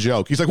in on the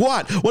joke. He's like,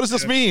 what? What does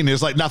this mean?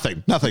 He's like,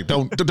 nothing.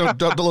 Don't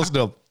listen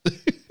to him.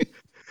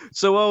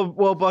 So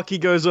while Bucky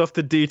goes off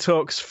the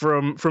detox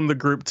from the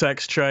group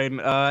text chain,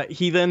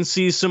 he then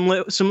sees some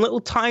little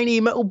tiny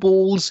metal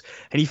balls,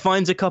 and he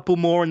finds a couple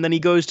more, and then he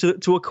goes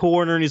to a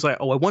corner, and he's like,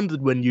 oh, I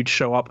wondered when you'd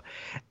show up.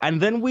 And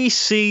then we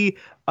see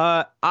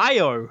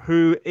Io,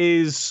 who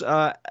is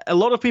a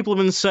lot of people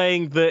have been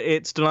saying that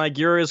it's Danai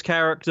Gurira's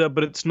character,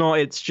 but it's not.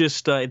 It's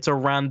just it's a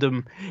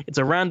random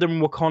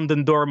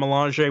Wakandan Dora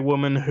Milaje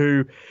woman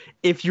who,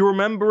 if you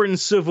remember in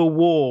Civil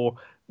War,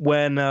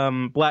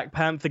 when Black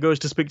Panther goes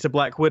to speak to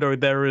Black Widow,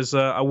 there is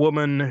a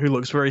woman who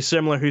looks very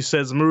similar who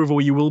says, move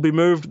or you will be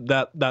moved.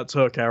 That's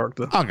her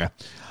character. Okay.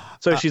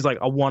 So she's like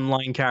a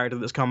one-line character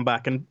that's come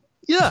back, and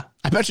yeah.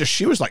 I bet you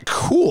she was like,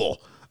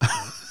 cool.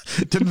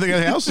 Didn't think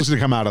anything else was going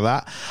to come out of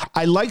that.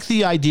 I like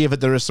the idea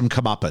that there is some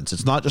comeuppance.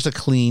 It's not just a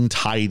clean,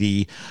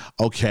 tidy,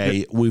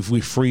 okay,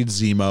 we've freed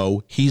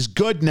Zemo. He's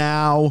good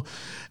now,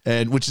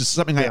 and which is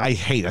something I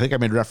hate. I think I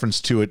made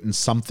reference to it in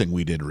something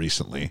we did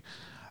recently.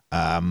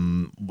 I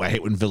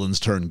hate when villains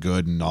turn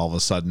good and all of a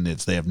sudden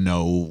they have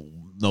no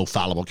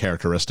fallible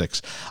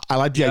characteristics. I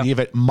like the idea of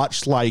it,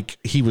 much like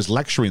he was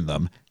lecturing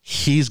them.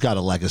 He's got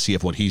a legacy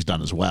of what he's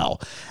done as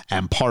well.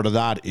 And part of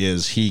that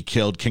is he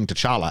killed King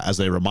T'Challa, as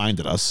they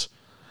reminded us.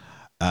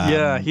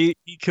 He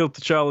killed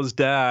T'Challa's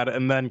dad,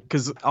 and then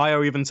because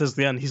Io even says at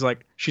the end,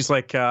 she's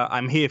like,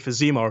 I'm here for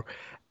Zemo.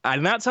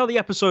 And that's how the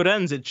episode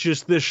ends. It's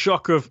just this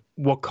shock of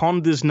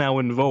Wakanda's now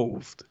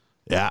involved.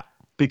 Yeah.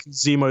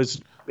 Because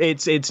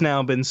it's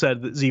now been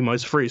said that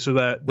Zemo's free,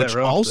 so which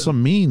also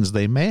means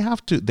they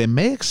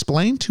may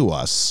explain to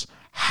us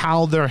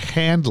how they're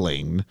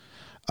handling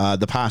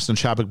the past in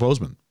Chadwick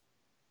Boseman.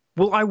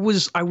 Well, I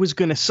was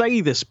going to say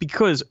this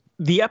because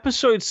the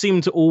episodes seem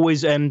to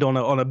always end on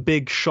a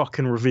big shock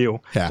and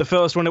reveal. Yeah. The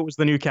first one, it was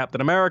the new Captain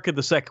America.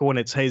 The second one,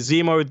 it's hey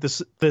Zemo.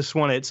 This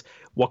one, it's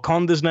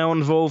Wakanda's now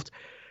involved.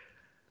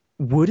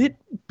 Would it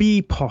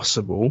be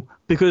possible,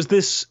 because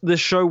this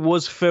show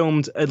was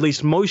filmed, at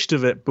least most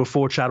of it,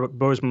 before Chadwick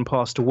Boseman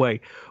passed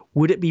away,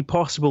 would it be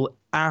possible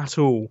at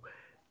all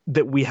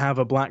that we have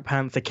a Black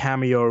Panther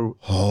cameo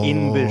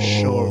in this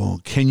show?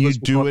 Can you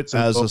do it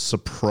as a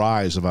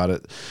surprise about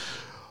it?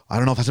 I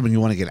don't know if that's something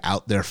you want to get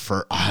out there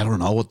for. I don't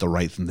know what the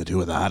right thing to do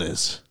with that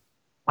is.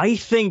 I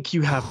think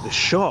you have the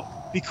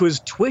shot,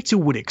 because Twitter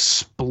would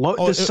explode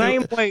the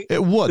same way.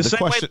 It would. The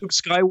same way Luke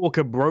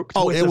Skywalker broke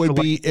Twitter. It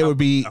would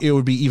be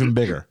even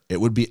bigger.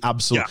 It would be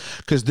absolute,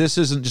 because this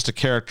isn't just a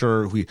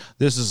character.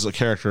 This is a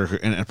character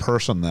and a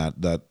person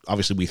that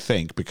obviously we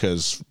think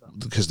because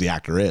the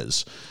actor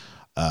is.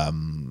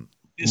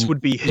 This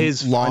would be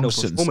his long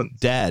since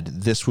dead.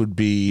 This would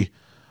be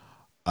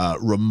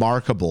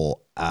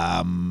remarkable.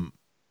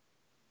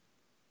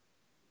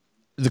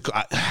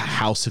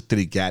 How sick did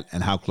he get,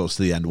 and how close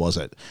to the end was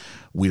it?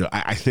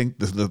 I think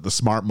the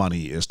smart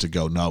money is to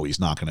go, no, he's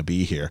not going to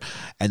be here.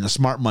 And the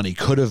smart money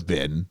could have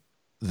been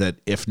that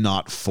if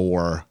not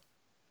for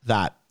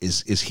that,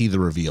 is he the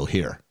reveal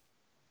here?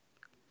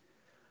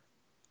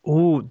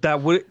 Oh,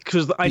 that would,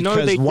 because I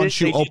know they once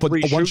you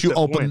open the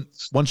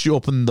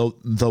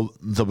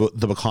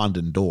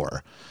Wakandan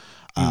door,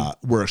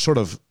 we're sort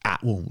of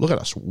look at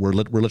us. We're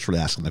literally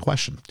asking the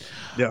question.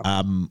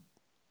 Yeah.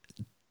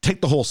 Take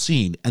the whole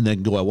scene and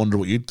then go, I wonder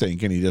what you'd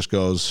think. And he just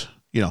goes,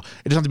 it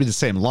doesn't have to be the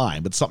same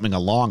line, but something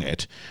along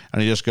it.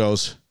 And he just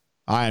goes,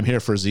 I am here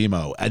for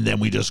Zemo. And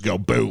then we just go,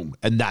 boom.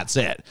 And that's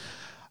it.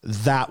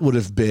 That would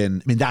have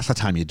been, that's the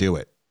time you do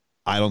it.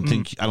 I don't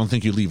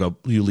think you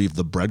leave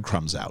the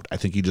breadcrumbs out. I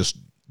think you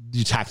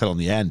tack that on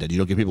the end and you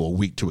don't give people a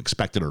week to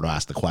expect it or to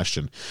ask the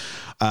question.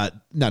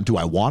 Now, do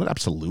I want it?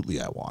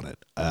 Absolutely. I want it.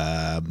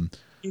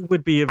 It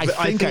would be,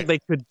 I think they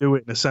could do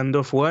it in a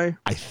send-off way.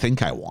 I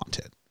think I want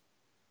it.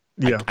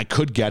 Yeah, I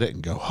could get it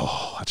and go,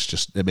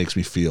 it makes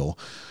me feel.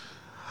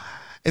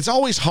 It's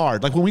always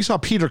hard. Like when we saw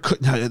Peter,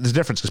 the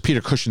difference because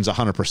Peter Cushing's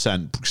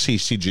 100%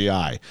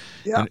 CGI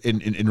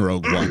in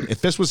Rogue One.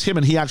 If this was him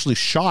and he actually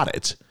shot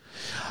it,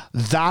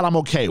 that I'm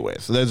okay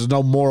with. There's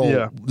no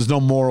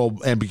moral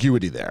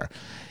ambiguity there.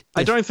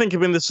 I don't think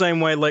of it in the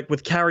same way, like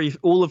with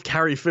all of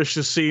Carrie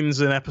Fisher's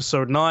scenes in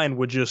episode 9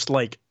 were just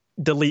like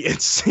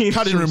deleted scenes.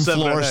 Cutting from room 7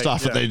 floor and 8,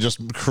 stuff that they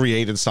just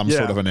created some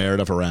sort of a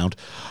narrative around.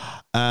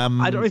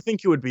 I don't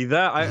think it would be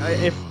that.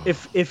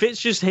 If it's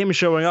just him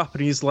showing up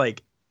and he's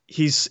like,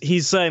 he's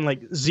saying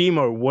like,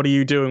 Zemo, what are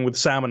you doing with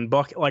Sam and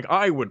Buck? Like,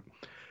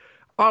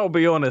 I'll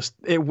be honest,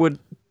 it would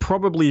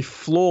probably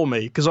floor me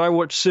because I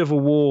watched Civil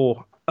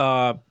War.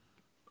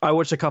 I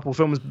watched a couple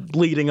films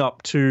leading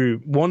up to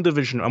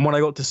WandaVision, and when I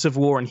got to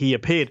Civil War and he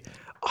appeared,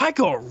 I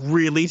got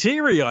really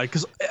teary-eyed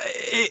because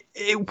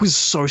it was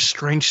so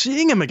strange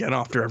seeing him again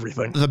after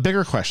everything. The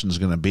bigger question is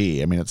going to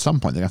be, I mean, at some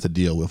point they have to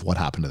deal with what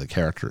happened to the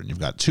character, and you've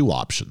got two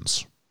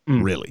options,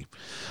 really.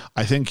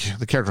 I think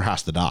the character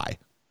has to die,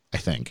 I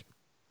think.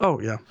 Oh,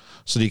 yeah.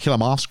 So do you kill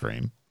him off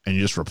screen and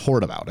you just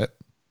report about it?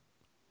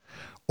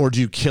 Or do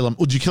you kill him?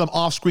 Do you kill him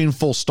off screen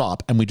full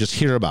stop and we just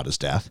hear about his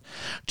death?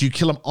 Do you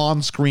kill him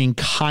on screen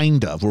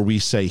kind of where we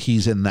say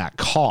he's in that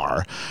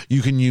car?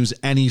 You can use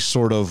any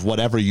sort of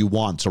whatever you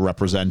want to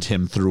represent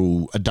him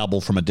through a double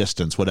from a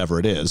distance, whatever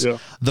it is. Yeah.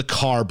 The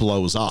car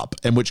blows up,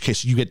 in which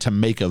case you get to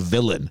make a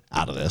villain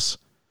out of this.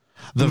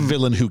 The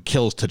villain who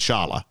kills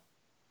T'Challa.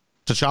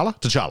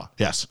 T'Challa? T'Challa,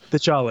 yes.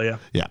 T'Challa, yeah.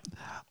 Yeah.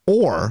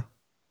 Or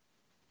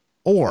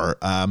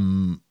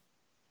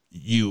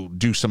you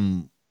do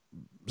some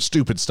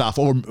stupid stuff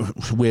or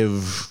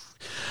with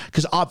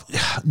because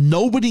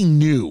nobody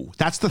knew.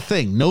 That's the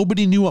thing.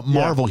 Nobody knew at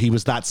Marvel he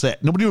was that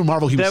sick. Nobody knew at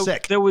Marvel he was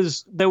sick. There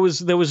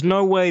was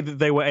no way that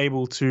they were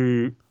able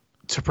to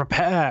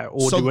prepare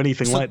or do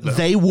anything like that.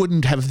 They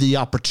wouldn't have the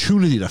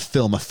opportunity to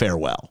film a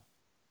farewell.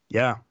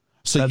 Yeah.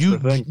 So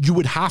you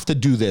would have to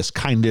do this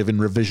kind of in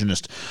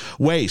revisionist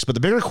ways. But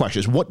the bigger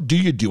question is, what do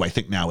you do, I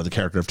think, now with the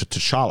character of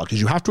T'Challa?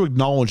 Because you have to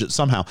acknowledge it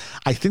somehow.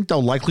 I think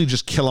they'll likely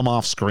just kill him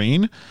off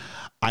screen.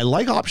 I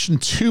like option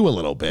 2 a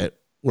little bit,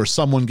 where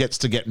someone gets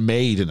to get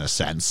made in a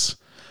sense.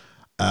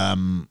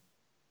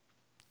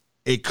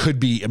 It could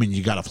be, I mean,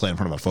 you got to play in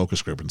front of a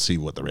focus group and see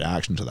what the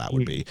reaction to that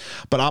would be.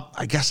 But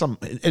I guess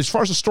as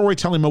far as the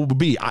storytelling mode would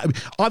be,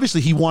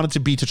 obviously he wanted to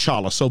be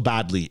T'Challa so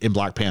badly in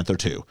Black Panther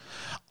 2.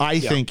 I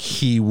think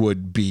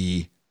he'd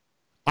be,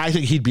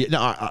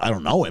 no, I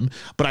don't know him,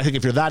 but I think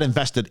if you're that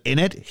invested in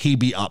it, he'd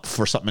be up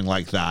for something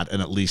like that.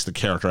 And at least the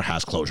character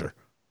has closure.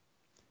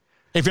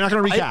 If you're not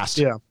going to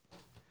recast.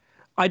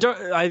 I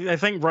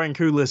think Ryan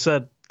Coogler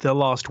said the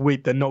last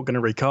week they're not going to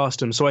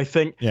recast him. So I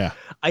think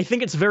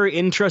it's very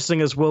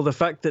interesting as well, the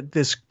fact that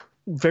this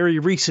very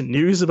recent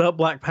news about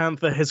Black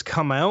Panther has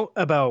come out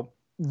about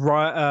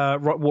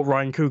what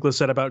Ryan Coogler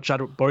said about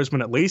Chadwick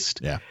Boseman, at least.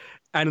 Yeah.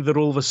 And that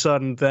all of a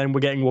sudden then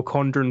we're getting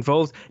Wakanda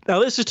involved. Now,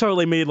 this is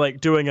totally me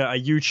like doing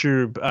a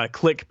YouTube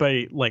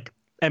clickbait like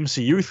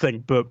MCU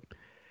thing, but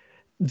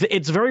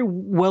it's very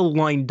well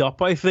lined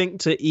up, I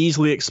think, to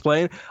easily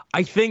explain.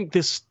 I think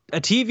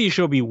a TV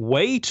show be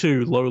way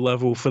too low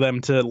level for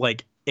them to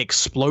like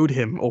explode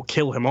him or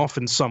kill him off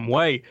in some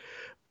way,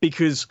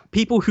 because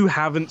people who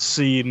haven't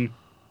seen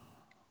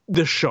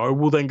the show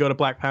will then go to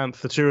Black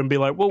Panther 2 and be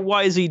like, well,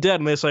 why is he dead?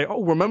 And they say,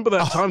 oh, remember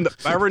that time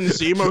that Baron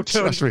Zemo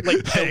turned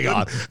like, hang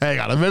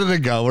on. A minute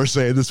ago, we're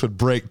saying this would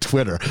break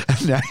Twitter.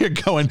 And now you're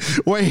going,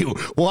 wait,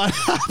 what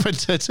happened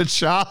to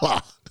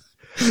T'Challa?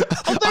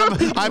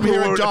 I'm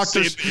here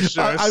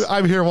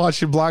I'm here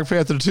watching Black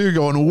Panther 2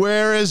 going,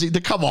 where is he?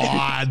 Come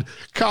on.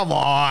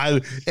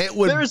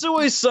 There's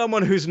always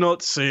someone who's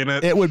not seen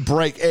it. It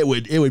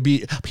would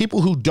be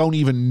people who don't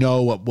even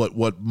know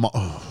what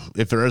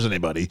if there is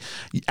anybody,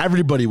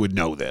 everybody would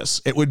know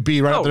this. It would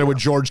be right up there with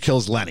George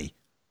kills Lenny.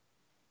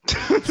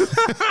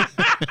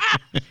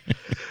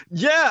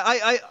 Yeah,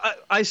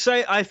 I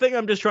think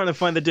I'm just trying to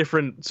find the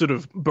different sort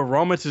of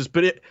barometers,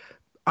 but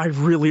I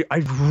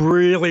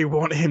really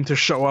want him to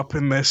show up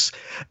in this.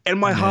 In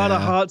my heart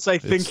of hearts, I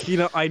think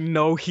I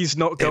know he's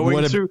not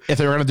going to. If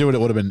they were going to do it,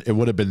 it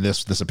would have been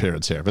this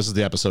appearance here. If this is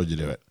the episode, you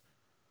do it.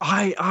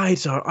 I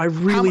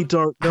really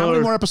don't know. How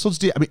many more episodes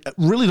do you? I mean,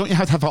 really, don't you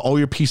have to have all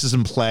your pieces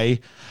in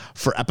play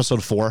for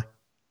episode 4?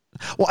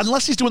 Well,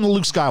 unless he's doing the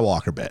Luke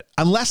Skywalker bit,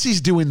 unless he's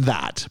doing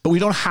that, but we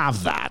don't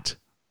have that.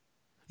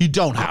 You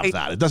don't have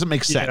that. It doesn't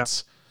make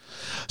sense.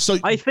 So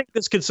I think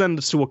this could send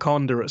us to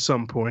Wakanda at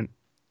some point.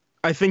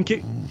 I think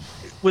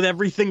with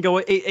everything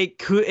going, it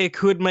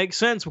could make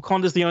sense.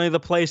 Wakanda's the only other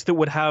place that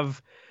would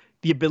have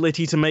the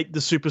ability to make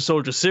the super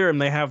soldier serum.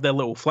 They have their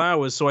little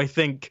flowers, so I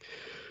think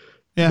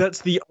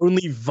that's the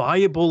only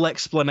viable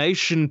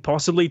explanation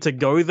possibly to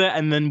go there,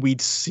 and then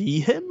we'd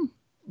see him.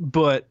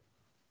 But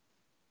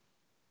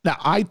now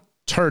I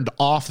turned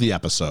off the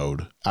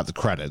episode at the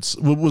credits.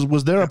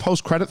 Was there a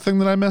post-credit thing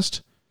that I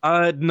missed?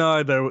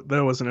 No,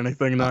 there wasn't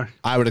anything. No,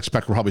 I would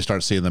expect we'll probably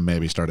start seeing them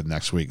maybe started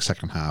next week,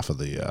 second half of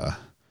the.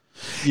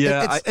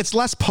 It's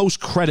less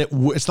post-credit.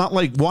 It's not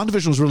like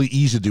WandaVision was really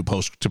easy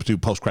to do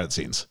post-credit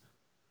scenes.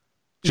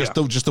 Just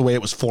the way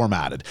it was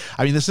formatted.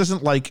 I mean, this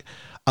isn't like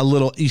a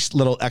little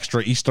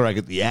extra Easter egg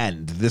at the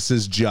end. This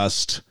is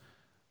just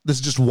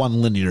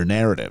one linear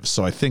narrative.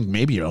 So I think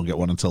maybe you don't get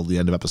one until the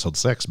end of episode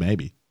 6,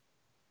 maybe.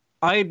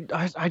 I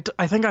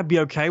think I'd be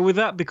okay with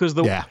that because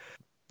the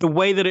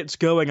way that it's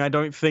going, I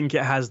don't think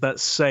it has that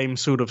same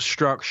sort of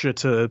structure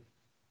to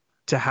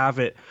to have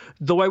it.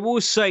 Though I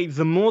will say,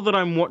 the more that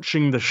I'm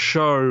watching the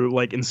show,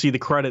 like, and see the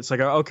credits, I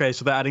go, okay,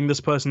 so they're adding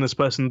this person, this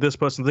person, this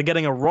person. They're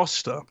getting a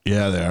roster.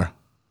 Yeah, they are.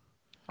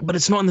 But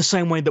it's not in the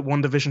same way that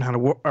WandaVision had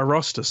a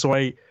roster. So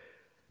I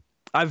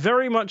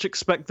very much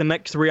expect the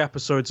next 3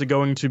 episodes are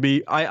going to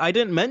be. I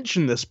didn't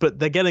mention this, but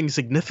they're getting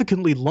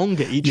significantly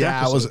longer each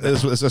episode.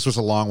 This was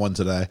a long one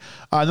today.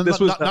 Not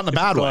in a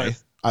bad way.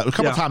 A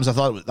couple of times I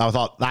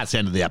thought that's the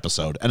end of the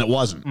episode, and it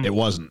wasn't. It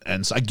wasn't.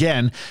 And so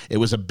again, it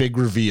was a big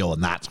reveal,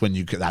 and that's when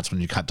you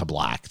cut to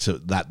black. So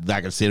that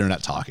gets the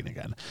internet talking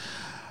again.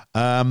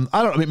 I don't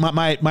know. I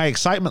mean, my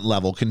excitement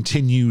level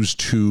continues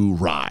to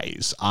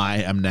rise.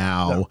 I am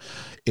now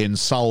in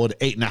solid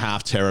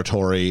 8.5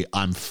 territory.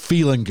 I'm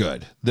feeling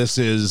good. This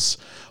is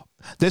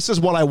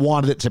what I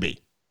wanted it to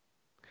be.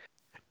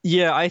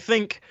 Yeah, I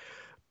think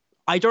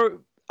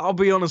I'll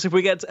be honest, if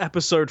we get to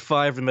episode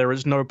 5 and there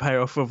is no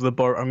payoff of the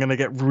boat, I'm going to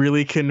get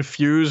really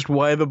confused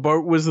why the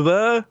boat was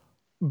there.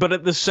 But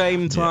at the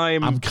same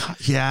time... I'm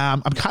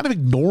kind of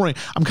ignoring...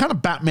 I'm kind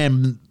of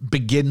Batman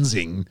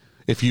Beginsing,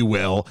 if you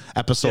will,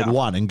 episode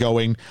 1, and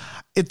going,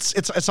 it's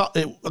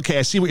okay,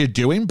 I see what you're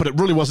doing, but it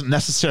really wasn't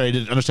necessary to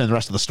understand the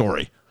rest of the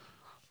story.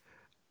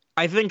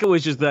 I think it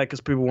was just there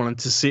because people wanted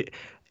to see...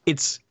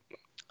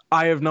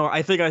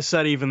 I think I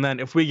said even then,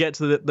 if we get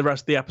to the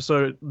rest of the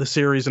episode, the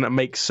series, and it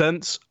makes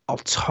sense,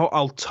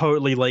 I'll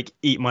totally like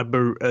eat my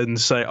boot and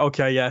say,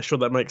 okay, yeah, sure,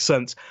 that makes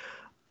sense.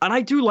 And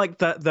I do like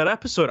that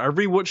episode. I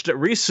rewatched it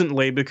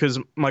recently because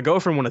my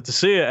girlfriend wanted to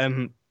see it,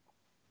 and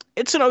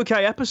it's an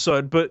okay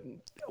episode, but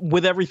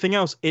with everything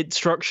else, it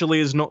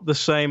structurally is not the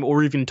same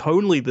or even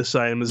tonally the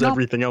same as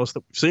everything else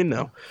that we've seen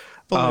now.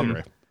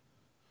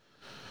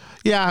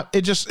 Yeah,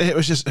 it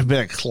was just a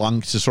bit of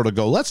clunk to sort of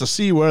go, let's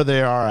see where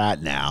they are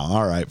at now.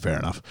 All right, fair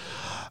enough.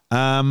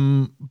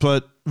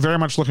 But very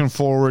much looking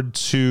forward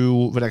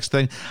to the next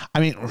thing. I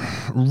mean,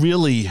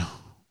 really,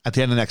 at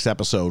the end of the next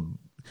episode,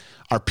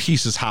 our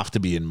pieces have to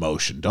be in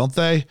motion, don't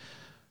they?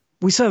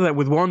 We said that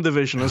with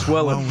WandaVision as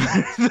well.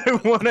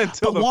 They won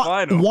until the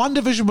final.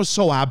 WandaVision was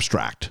so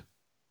abstract.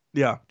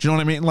 Yeah. Do you know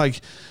what I mean?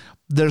 Like,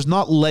 there's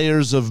not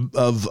layers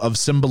of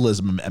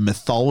symbolism and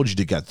mythology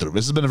to get through.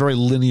 This has been a very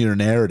linear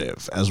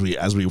narrative as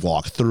we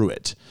walk through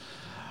it,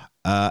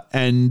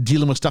 and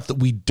dealing with stuff that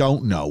we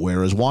don't know.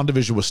 Whereas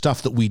WandaVision was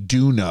stuff that we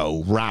do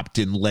know, wrapped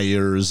in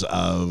layers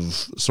of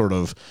sort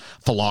of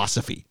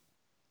philosophy.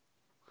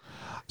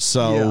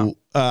 So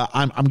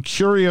I'm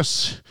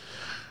curious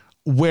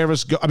where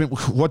it's go. I mean,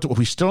 what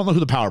we still don't know who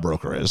the power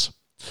broker is.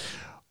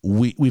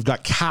 We've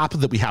got Cap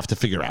that we have to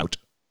figure out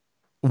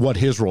what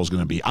his role is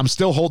going to be. I'm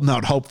still holding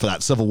out hope for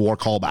that Civil War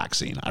callback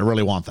scene. I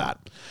really want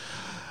that.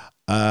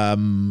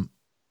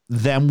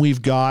 Then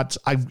we've got,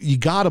 you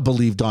got to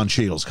believe Don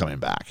Cheadle's coming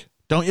back,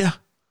 don't you?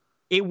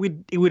 It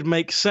would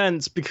make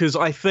sense because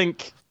I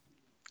think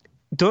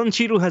Don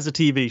Cheadle has a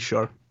TV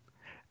show,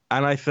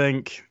 and I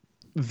think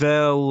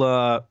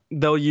they'll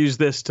use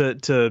this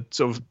to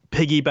sort of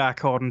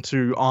piggyback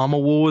onto Armor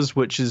Wars,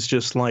 which is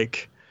just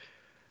like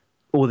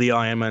all the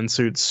Iron Man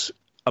suits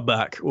are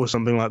back or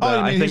something like that.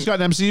 Oh, I think he's got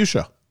an MCU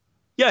show.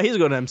 Yeah, he's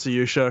got an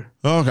MCU show.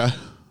 Oh, okay.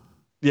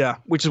 Yeah,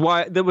 which is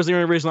why that was the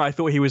only reason I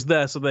thought he was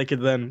there, so they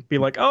could then be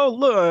like, "Oh,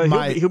 look,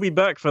 he'll be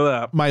back for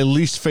that." My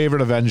least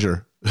favorite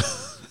Avenger.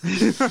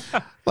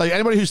 Like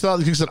anybody who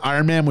thinks that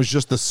Iron Man was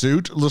just the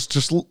suit, let's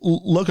just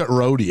look at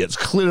Rhodey. It's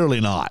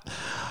clearly not.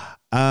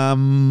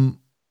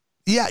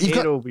 Yeah,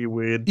 it'll be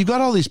weird. You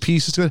got all these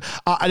pieces to it.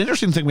 An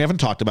interesting thing we haven't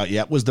talked about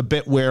yet was the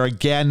bit where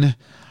again.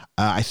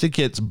 I think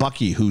it's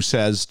Bucky who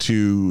says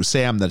to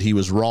Sam that he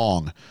was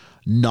wrong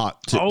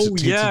not to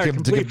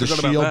give the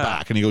shield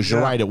back. And he goes,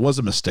 you're right, it was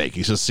a mistake.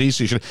 He says, see,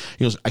 he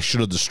goes, I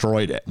should have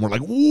destroyed it. And we're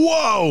like,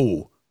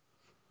 whoa.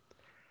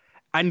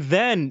 And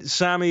then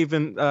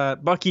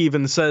Bucky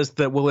even says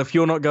that, well, if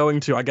you're not going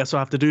to, I guess I'll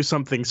have to do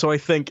something. So I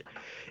think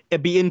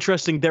it'd be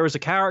interesting. There is a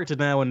character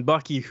now in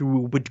Bucky who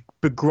would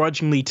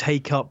begrudgingly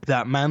take up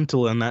that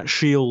mantle and that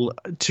shield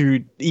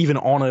to even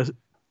honor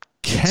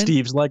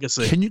Steve's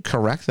legacy. Can you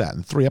correct that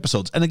in 3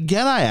 episodes? And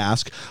again, I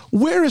ask,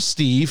 where is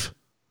Steve?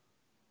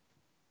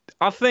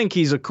 I think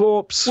he's a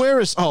corpse. Where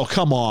is? Oh,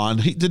 come on!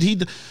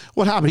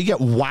 What happened? He get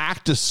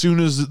whacked as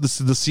soon as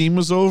the scene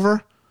was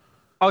over.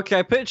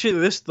 Okay, picture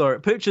this though.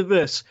 Picture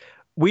this.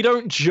 We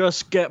don't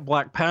just get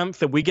Black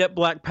Panther. We get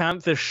Black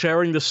Panther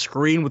sharing the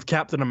screen with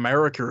Captain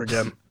America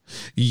again.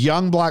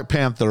 Young Black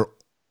Panther,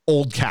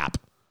 old Cap.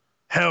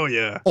 Hell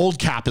yeah! Old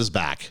Cap is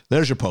back.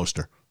 There's your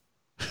poster.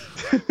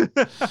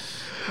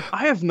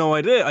 I have no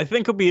idea. I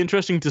think it'll be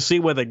interesting to see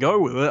where they go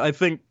with it. I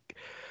think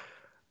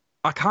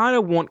I kind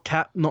of want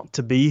Cap not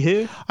to be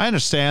here. I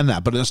understand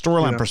that, but in a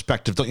storyline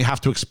perspective, don't you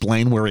have to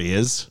explain where he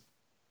is?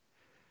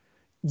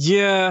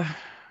 Yeah,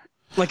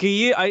 like a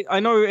year. I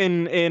know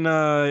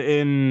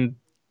in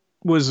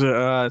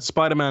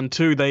Spider-Man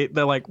 2,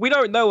 they're like, we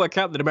don't know where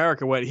Captain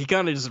America went. He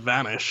kind of just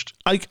vanished.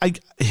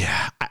 I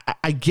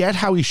get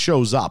how he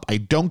shows up. I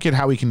don't get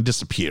how he can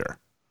disappear.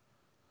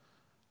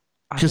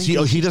 Because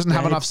he doesn't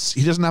have enough.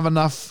 He doesn't have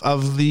enough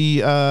of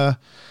the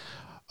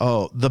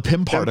the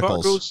PIM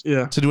particles,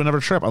 Yeah. to do another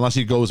trip, unless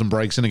he goes and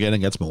breaks in again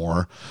and gets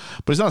more.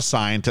 But he's not a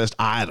scientist.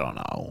 I don't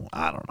know.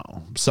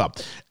 So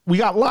we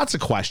got lots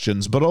of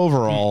questions, but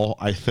overall,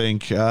 I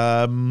think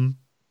I've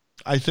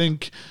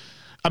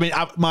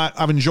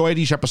enjoyed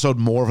each episode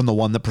more than the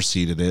one that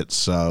preceded it.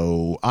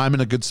 So I'm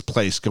in a good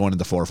place going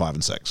into 4, 5,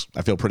 and 6.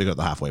 I feel pretty good at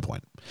the halfway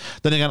point.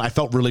 Then again, I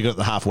felt really good at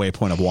the halfway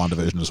point of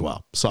WandaVision as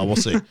well. So we'll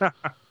see.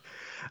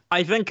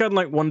 I think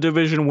unlike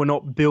WandaVision, we're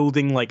not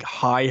building like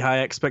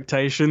high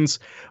expectations,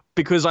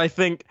 because I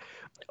think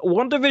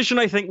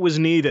WandaVision was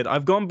needed.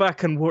 I've gone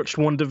back and watched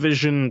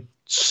WandaVision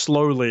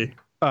slowly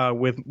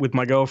with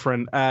my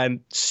girlfriend,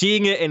 and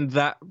seeing it in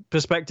that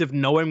perspective,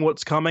 knowing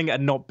what's coming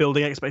and not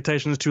building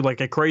expectations to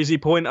like a crazy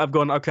point, I've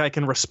gone, okay, I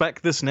can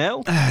respect this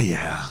now.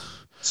 Yeah.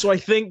 So I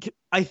think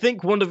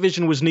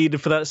WandaVision was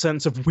needed for that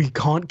sense of we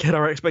can't get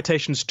our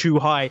expectations too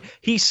high.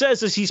 He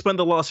says as he spent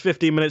the last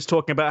 15 minutes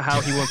talking about how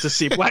he wants to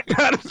see Black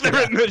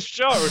Panther in this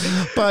show.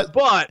 But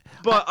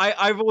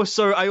I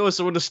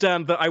also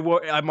understand that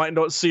I might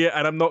not see it,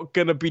 and I'm not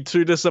gonna be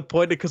too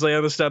disappointed because I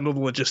understand all the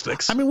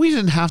logistics. I mean, we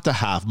didn't have to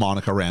have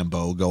Monica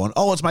Rambeau going,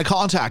 "Oh, it's my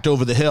contact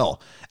over the hill,"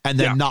 and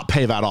then not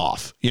pay that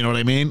off. You know what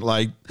I mean?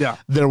 Like,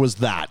 there was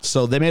that.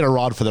 So they made a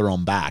rod for their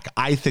own back.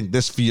 I think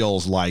this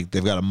feels like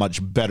they've got a much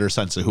better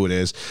sense of who it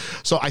is.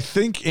 So I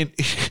think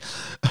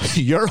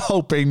you're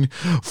hoping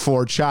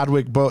for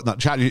Chadwick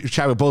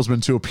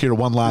Boseman to appear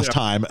one last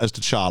time as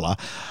T'Challa.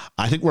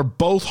 I think we're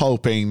both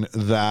hoping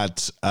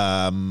that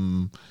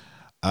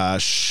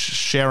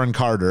Sharon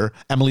Carter,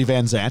 Emily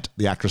Van Zant,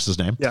 the actress's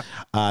name,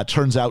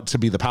 turns out to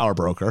be the power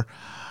broker.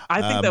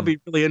 I think that'd be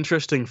really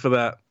interesting for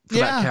that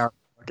character.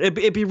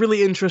 It'd be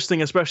really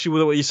interesting, especially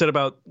with what you said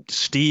about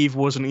Steve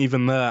wasn't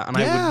even there. And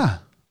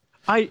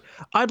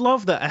I'd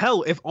love that.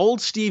 Hell, if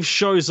old Steve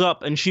shows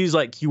up and she's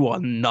like, "You are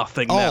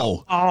nothing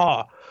now."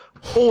 That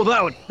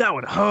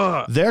would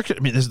hurt.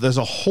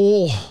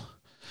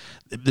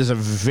 There's a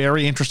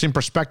very interesting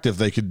perspective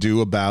they could do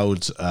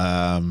about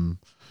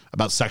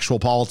sexual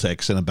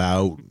politics and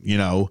about,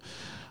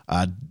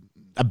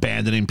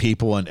 abandoning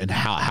people and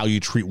how you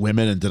treat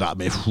women and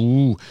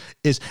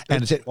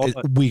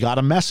we got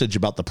a message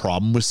about the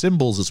problem with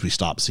symbols as we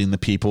stop seeing the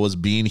people as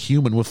being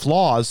human with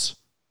flaws.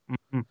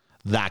 Mm-hmm.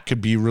 That could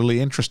be really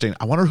interesting.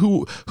 I wonder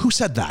who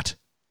said that.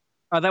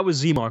 That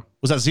was Zemo.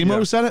 Was that Zemo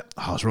who said it?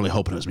 Oh, I was really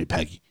hoping it was me,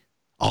 Peggy.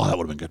 Oh, that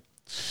would have been good.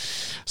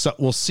 So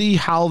we'll see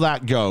how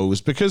that goes,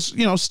 because,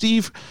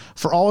 Steve,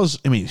 for all his,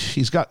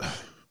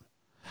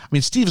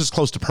 Steve's as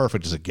close to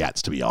perfect as it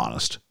gets, to be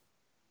honest.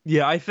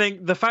 Yeah, I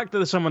think the fact that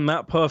there's someone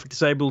that perfect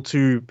is able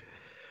to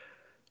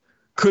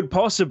could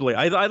possibly.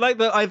 I like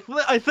that. I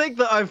think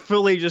that I've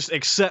fully just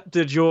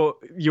accepted your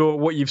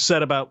what you've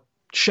said about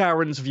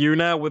Sharon's view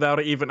now without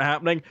it even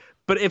happening.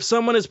 But if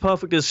someone as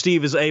perfect as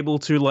Steve is able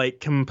to like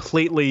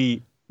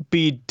completely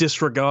be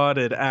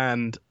disregarded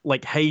and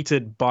like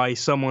hated by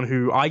someone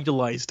who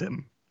idolized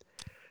him,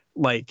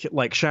 like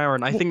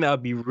Sharon, I think that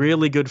would be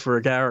really good for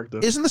a character.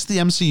 Isn't this the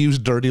MCU's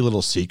dirty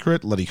little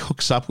secret that he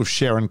hooks up with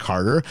Sharon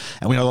Carter,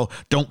 and we all go,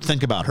 "Don't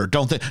think about her.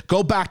 Go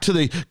back to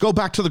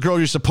the girl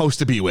you're supposed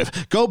to be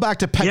with. Go back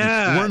to Peggy.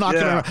 We're not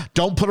gonna.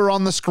 Don't put her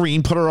on the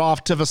screen. Put her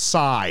off to the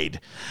side."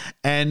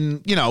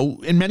 And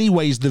in many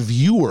ways, the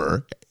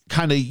viewer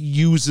kind of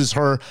uses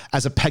her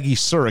as a Peggy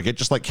surrogate,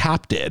 just like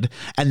Cap did,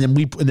 and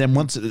then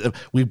once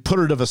we put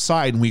her to the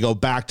side and we go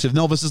back to,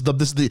 no, this is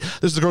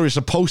the girl you're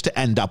supposed to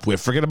end up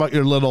with. Forget about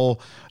your little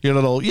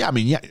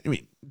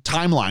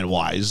timeline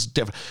wise,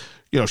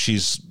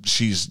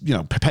 she's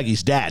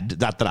Peggy's dead,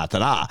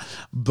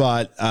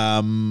 but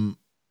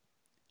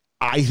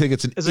I think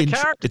it's an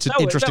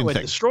interesting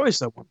thing. Destroy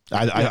someone.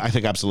 I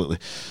think absolutely.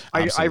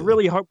 I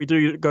really hope we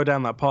do go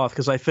down that path,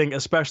 because I think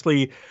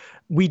especially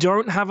we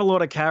don't have a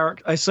lot of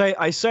characters.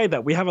 I say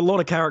that we have a lot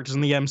of characters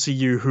in the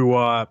MCU who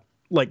are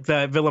like,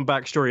 their villain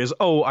backstory is,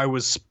 I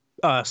was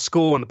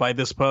scorned by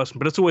this person,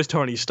 but it's always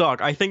Tony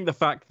Stark. I think the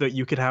fact that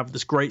you could have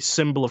this great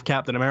symbol of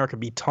Captain America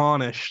be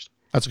tarnished.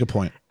 That's a good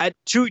point. At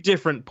two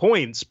different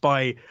points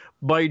by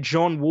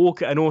John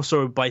Walker and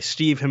also by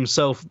Steve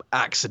himself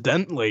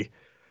accidentally,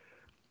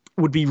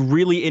 would be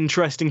really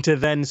interesting to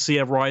then see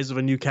a rise of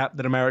a new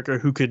Captain America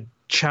who could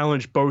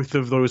challenge both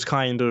of those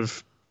kind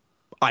of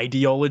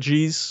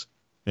ideologies.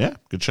 Yeah,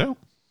 good show.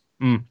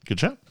 Good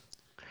show.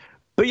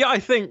 But yeah, I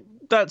think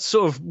that's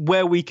sort of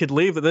where we could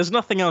leave it. There's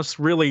nothing else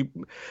really,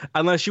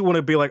 unless you want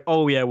to be like,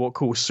 "Oh yeah, what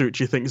cool suit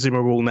do you think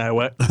Zemo will now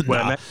wear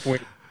next week?"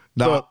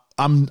 No,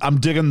 I'm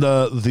digging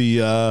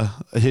the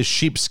his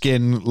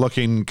sheepskin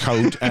looking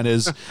coat and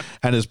his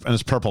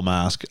purple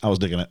mask. I was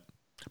digging it.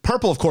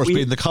 Purple, of course,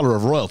 being the color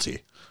of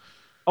royalty.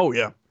 Oh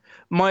yeah.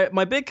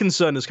 My big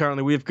concern is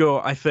currently we've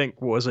got, I think,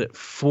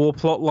 4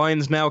 plot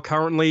lines now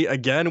currently.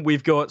 Again,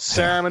 we've got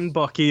Sam and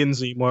Bucky and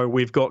Zemo.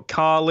 We've got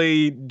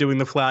Carly doing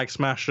the Flag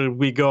Smasher.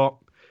 We got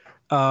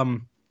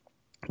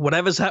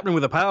whatever's happening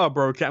with the Power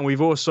Broker, and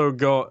we've also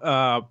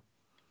got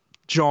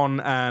John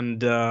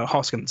and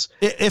Hoskins.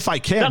 If I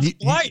can,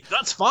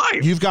 that's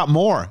fine. You've got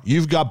more.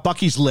 You've got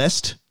Bucky's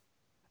list,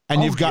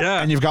 and you've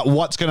got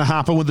what's going to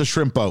happen with the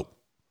shrimp boat.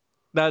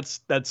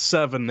 That's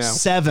 7 now.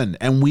 7,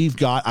 and we've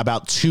got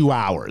about 2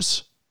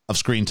 hours of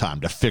screen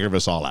time to figure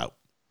this all out.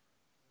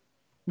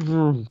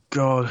 Oh,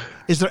 God.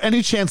 Is there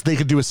any chance they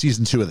could do a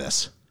season 2 of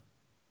this?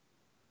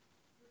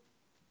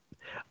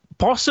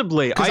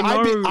 Possibly. I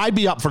know. I'd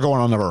be up for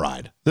going on another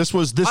ride. This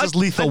is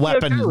Lethal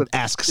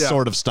Weapon-esque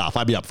sort of stuff.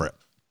 I'd be up for it.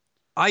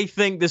 I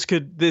think this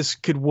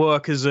could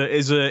work as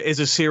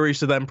a series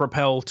to then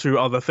propel to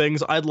other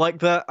things. I'd like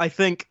that. I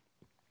think,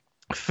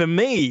 for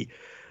me,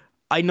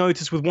 I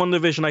noticed with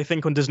WandaVision, I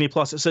think on Disney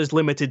Plus it says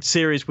limited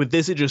series. With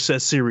this, it just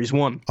says series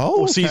 1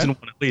 or season 1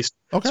 at least.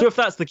 Okay. So if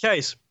that's the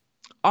case,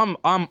 I'm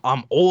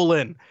all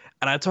in,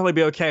 and I'd totally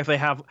be okay if they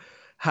have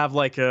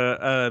like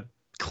a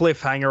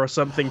cliffhanger or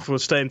something for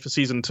staying for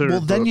season 2.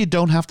 Well, then you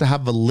don't have to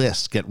have the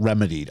list get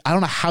remedied. I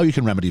don't know how you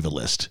can remedy the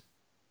list.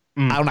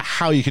 I don't know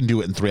how you can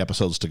do it in 3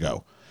 episodes to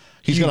go.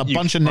 He's got a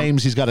bunch of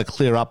names he's got to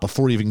clear up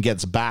before he even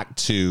gets back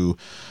to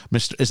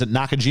Mr. Is it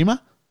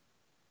Nakajima?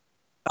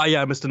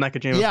 Yeah, Mr.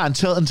 Nakajima. Yeah,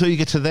 until you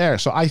get to there.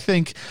 So I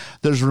think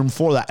there's room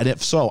for that. And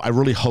if so, I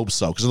really hope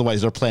so, because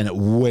otherwise they're playing it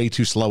way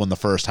too slow in the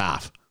first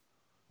half.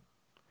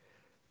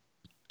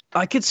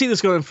 I could see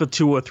this going for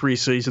 2 or 3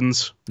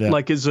 seasons,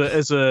 like as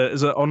an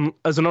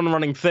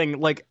on-running thing.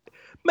 Like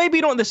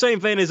maybe not in the same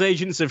vein as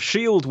Agents of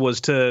S.H.I.E.L.D.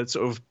 was to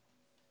sort of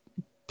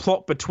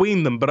plot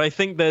between them, but I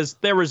think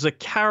there is a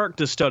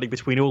character study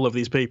between all of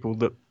these people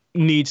that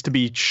needs to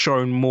be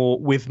shown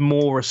with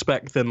more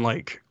respect than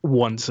like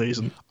 1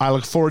 season. I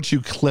look forward to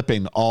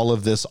clipping all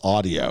of this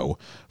audio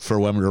for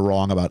when we're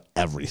wrong about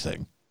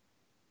everything.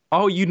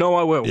 Oh, you know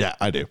I will. Yeah,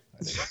 I do.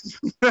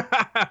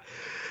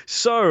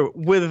 So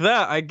with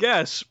that, I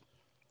guess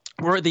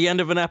we're at the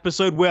end of an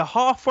episode. We're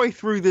halfway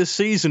through this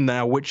season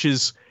now, which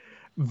is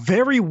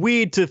very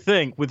weird to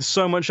think with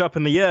so much up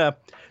in the air.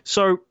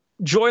 So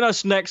join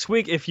us next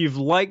week. If you've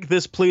liked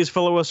this, please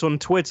follow us on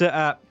Twitter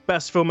at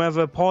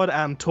BestFilmEverPod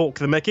and Talk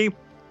the Mickey.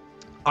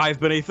 I've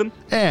been Ethan.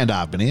 And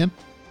I've been Ian.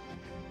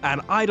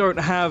 And I don't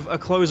have a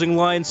closing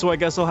line, so I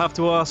guess I'll have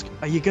to ask,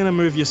 are you going to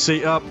move your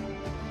seat up?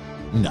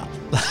 No.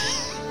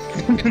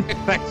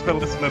 Thanks for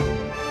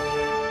listening.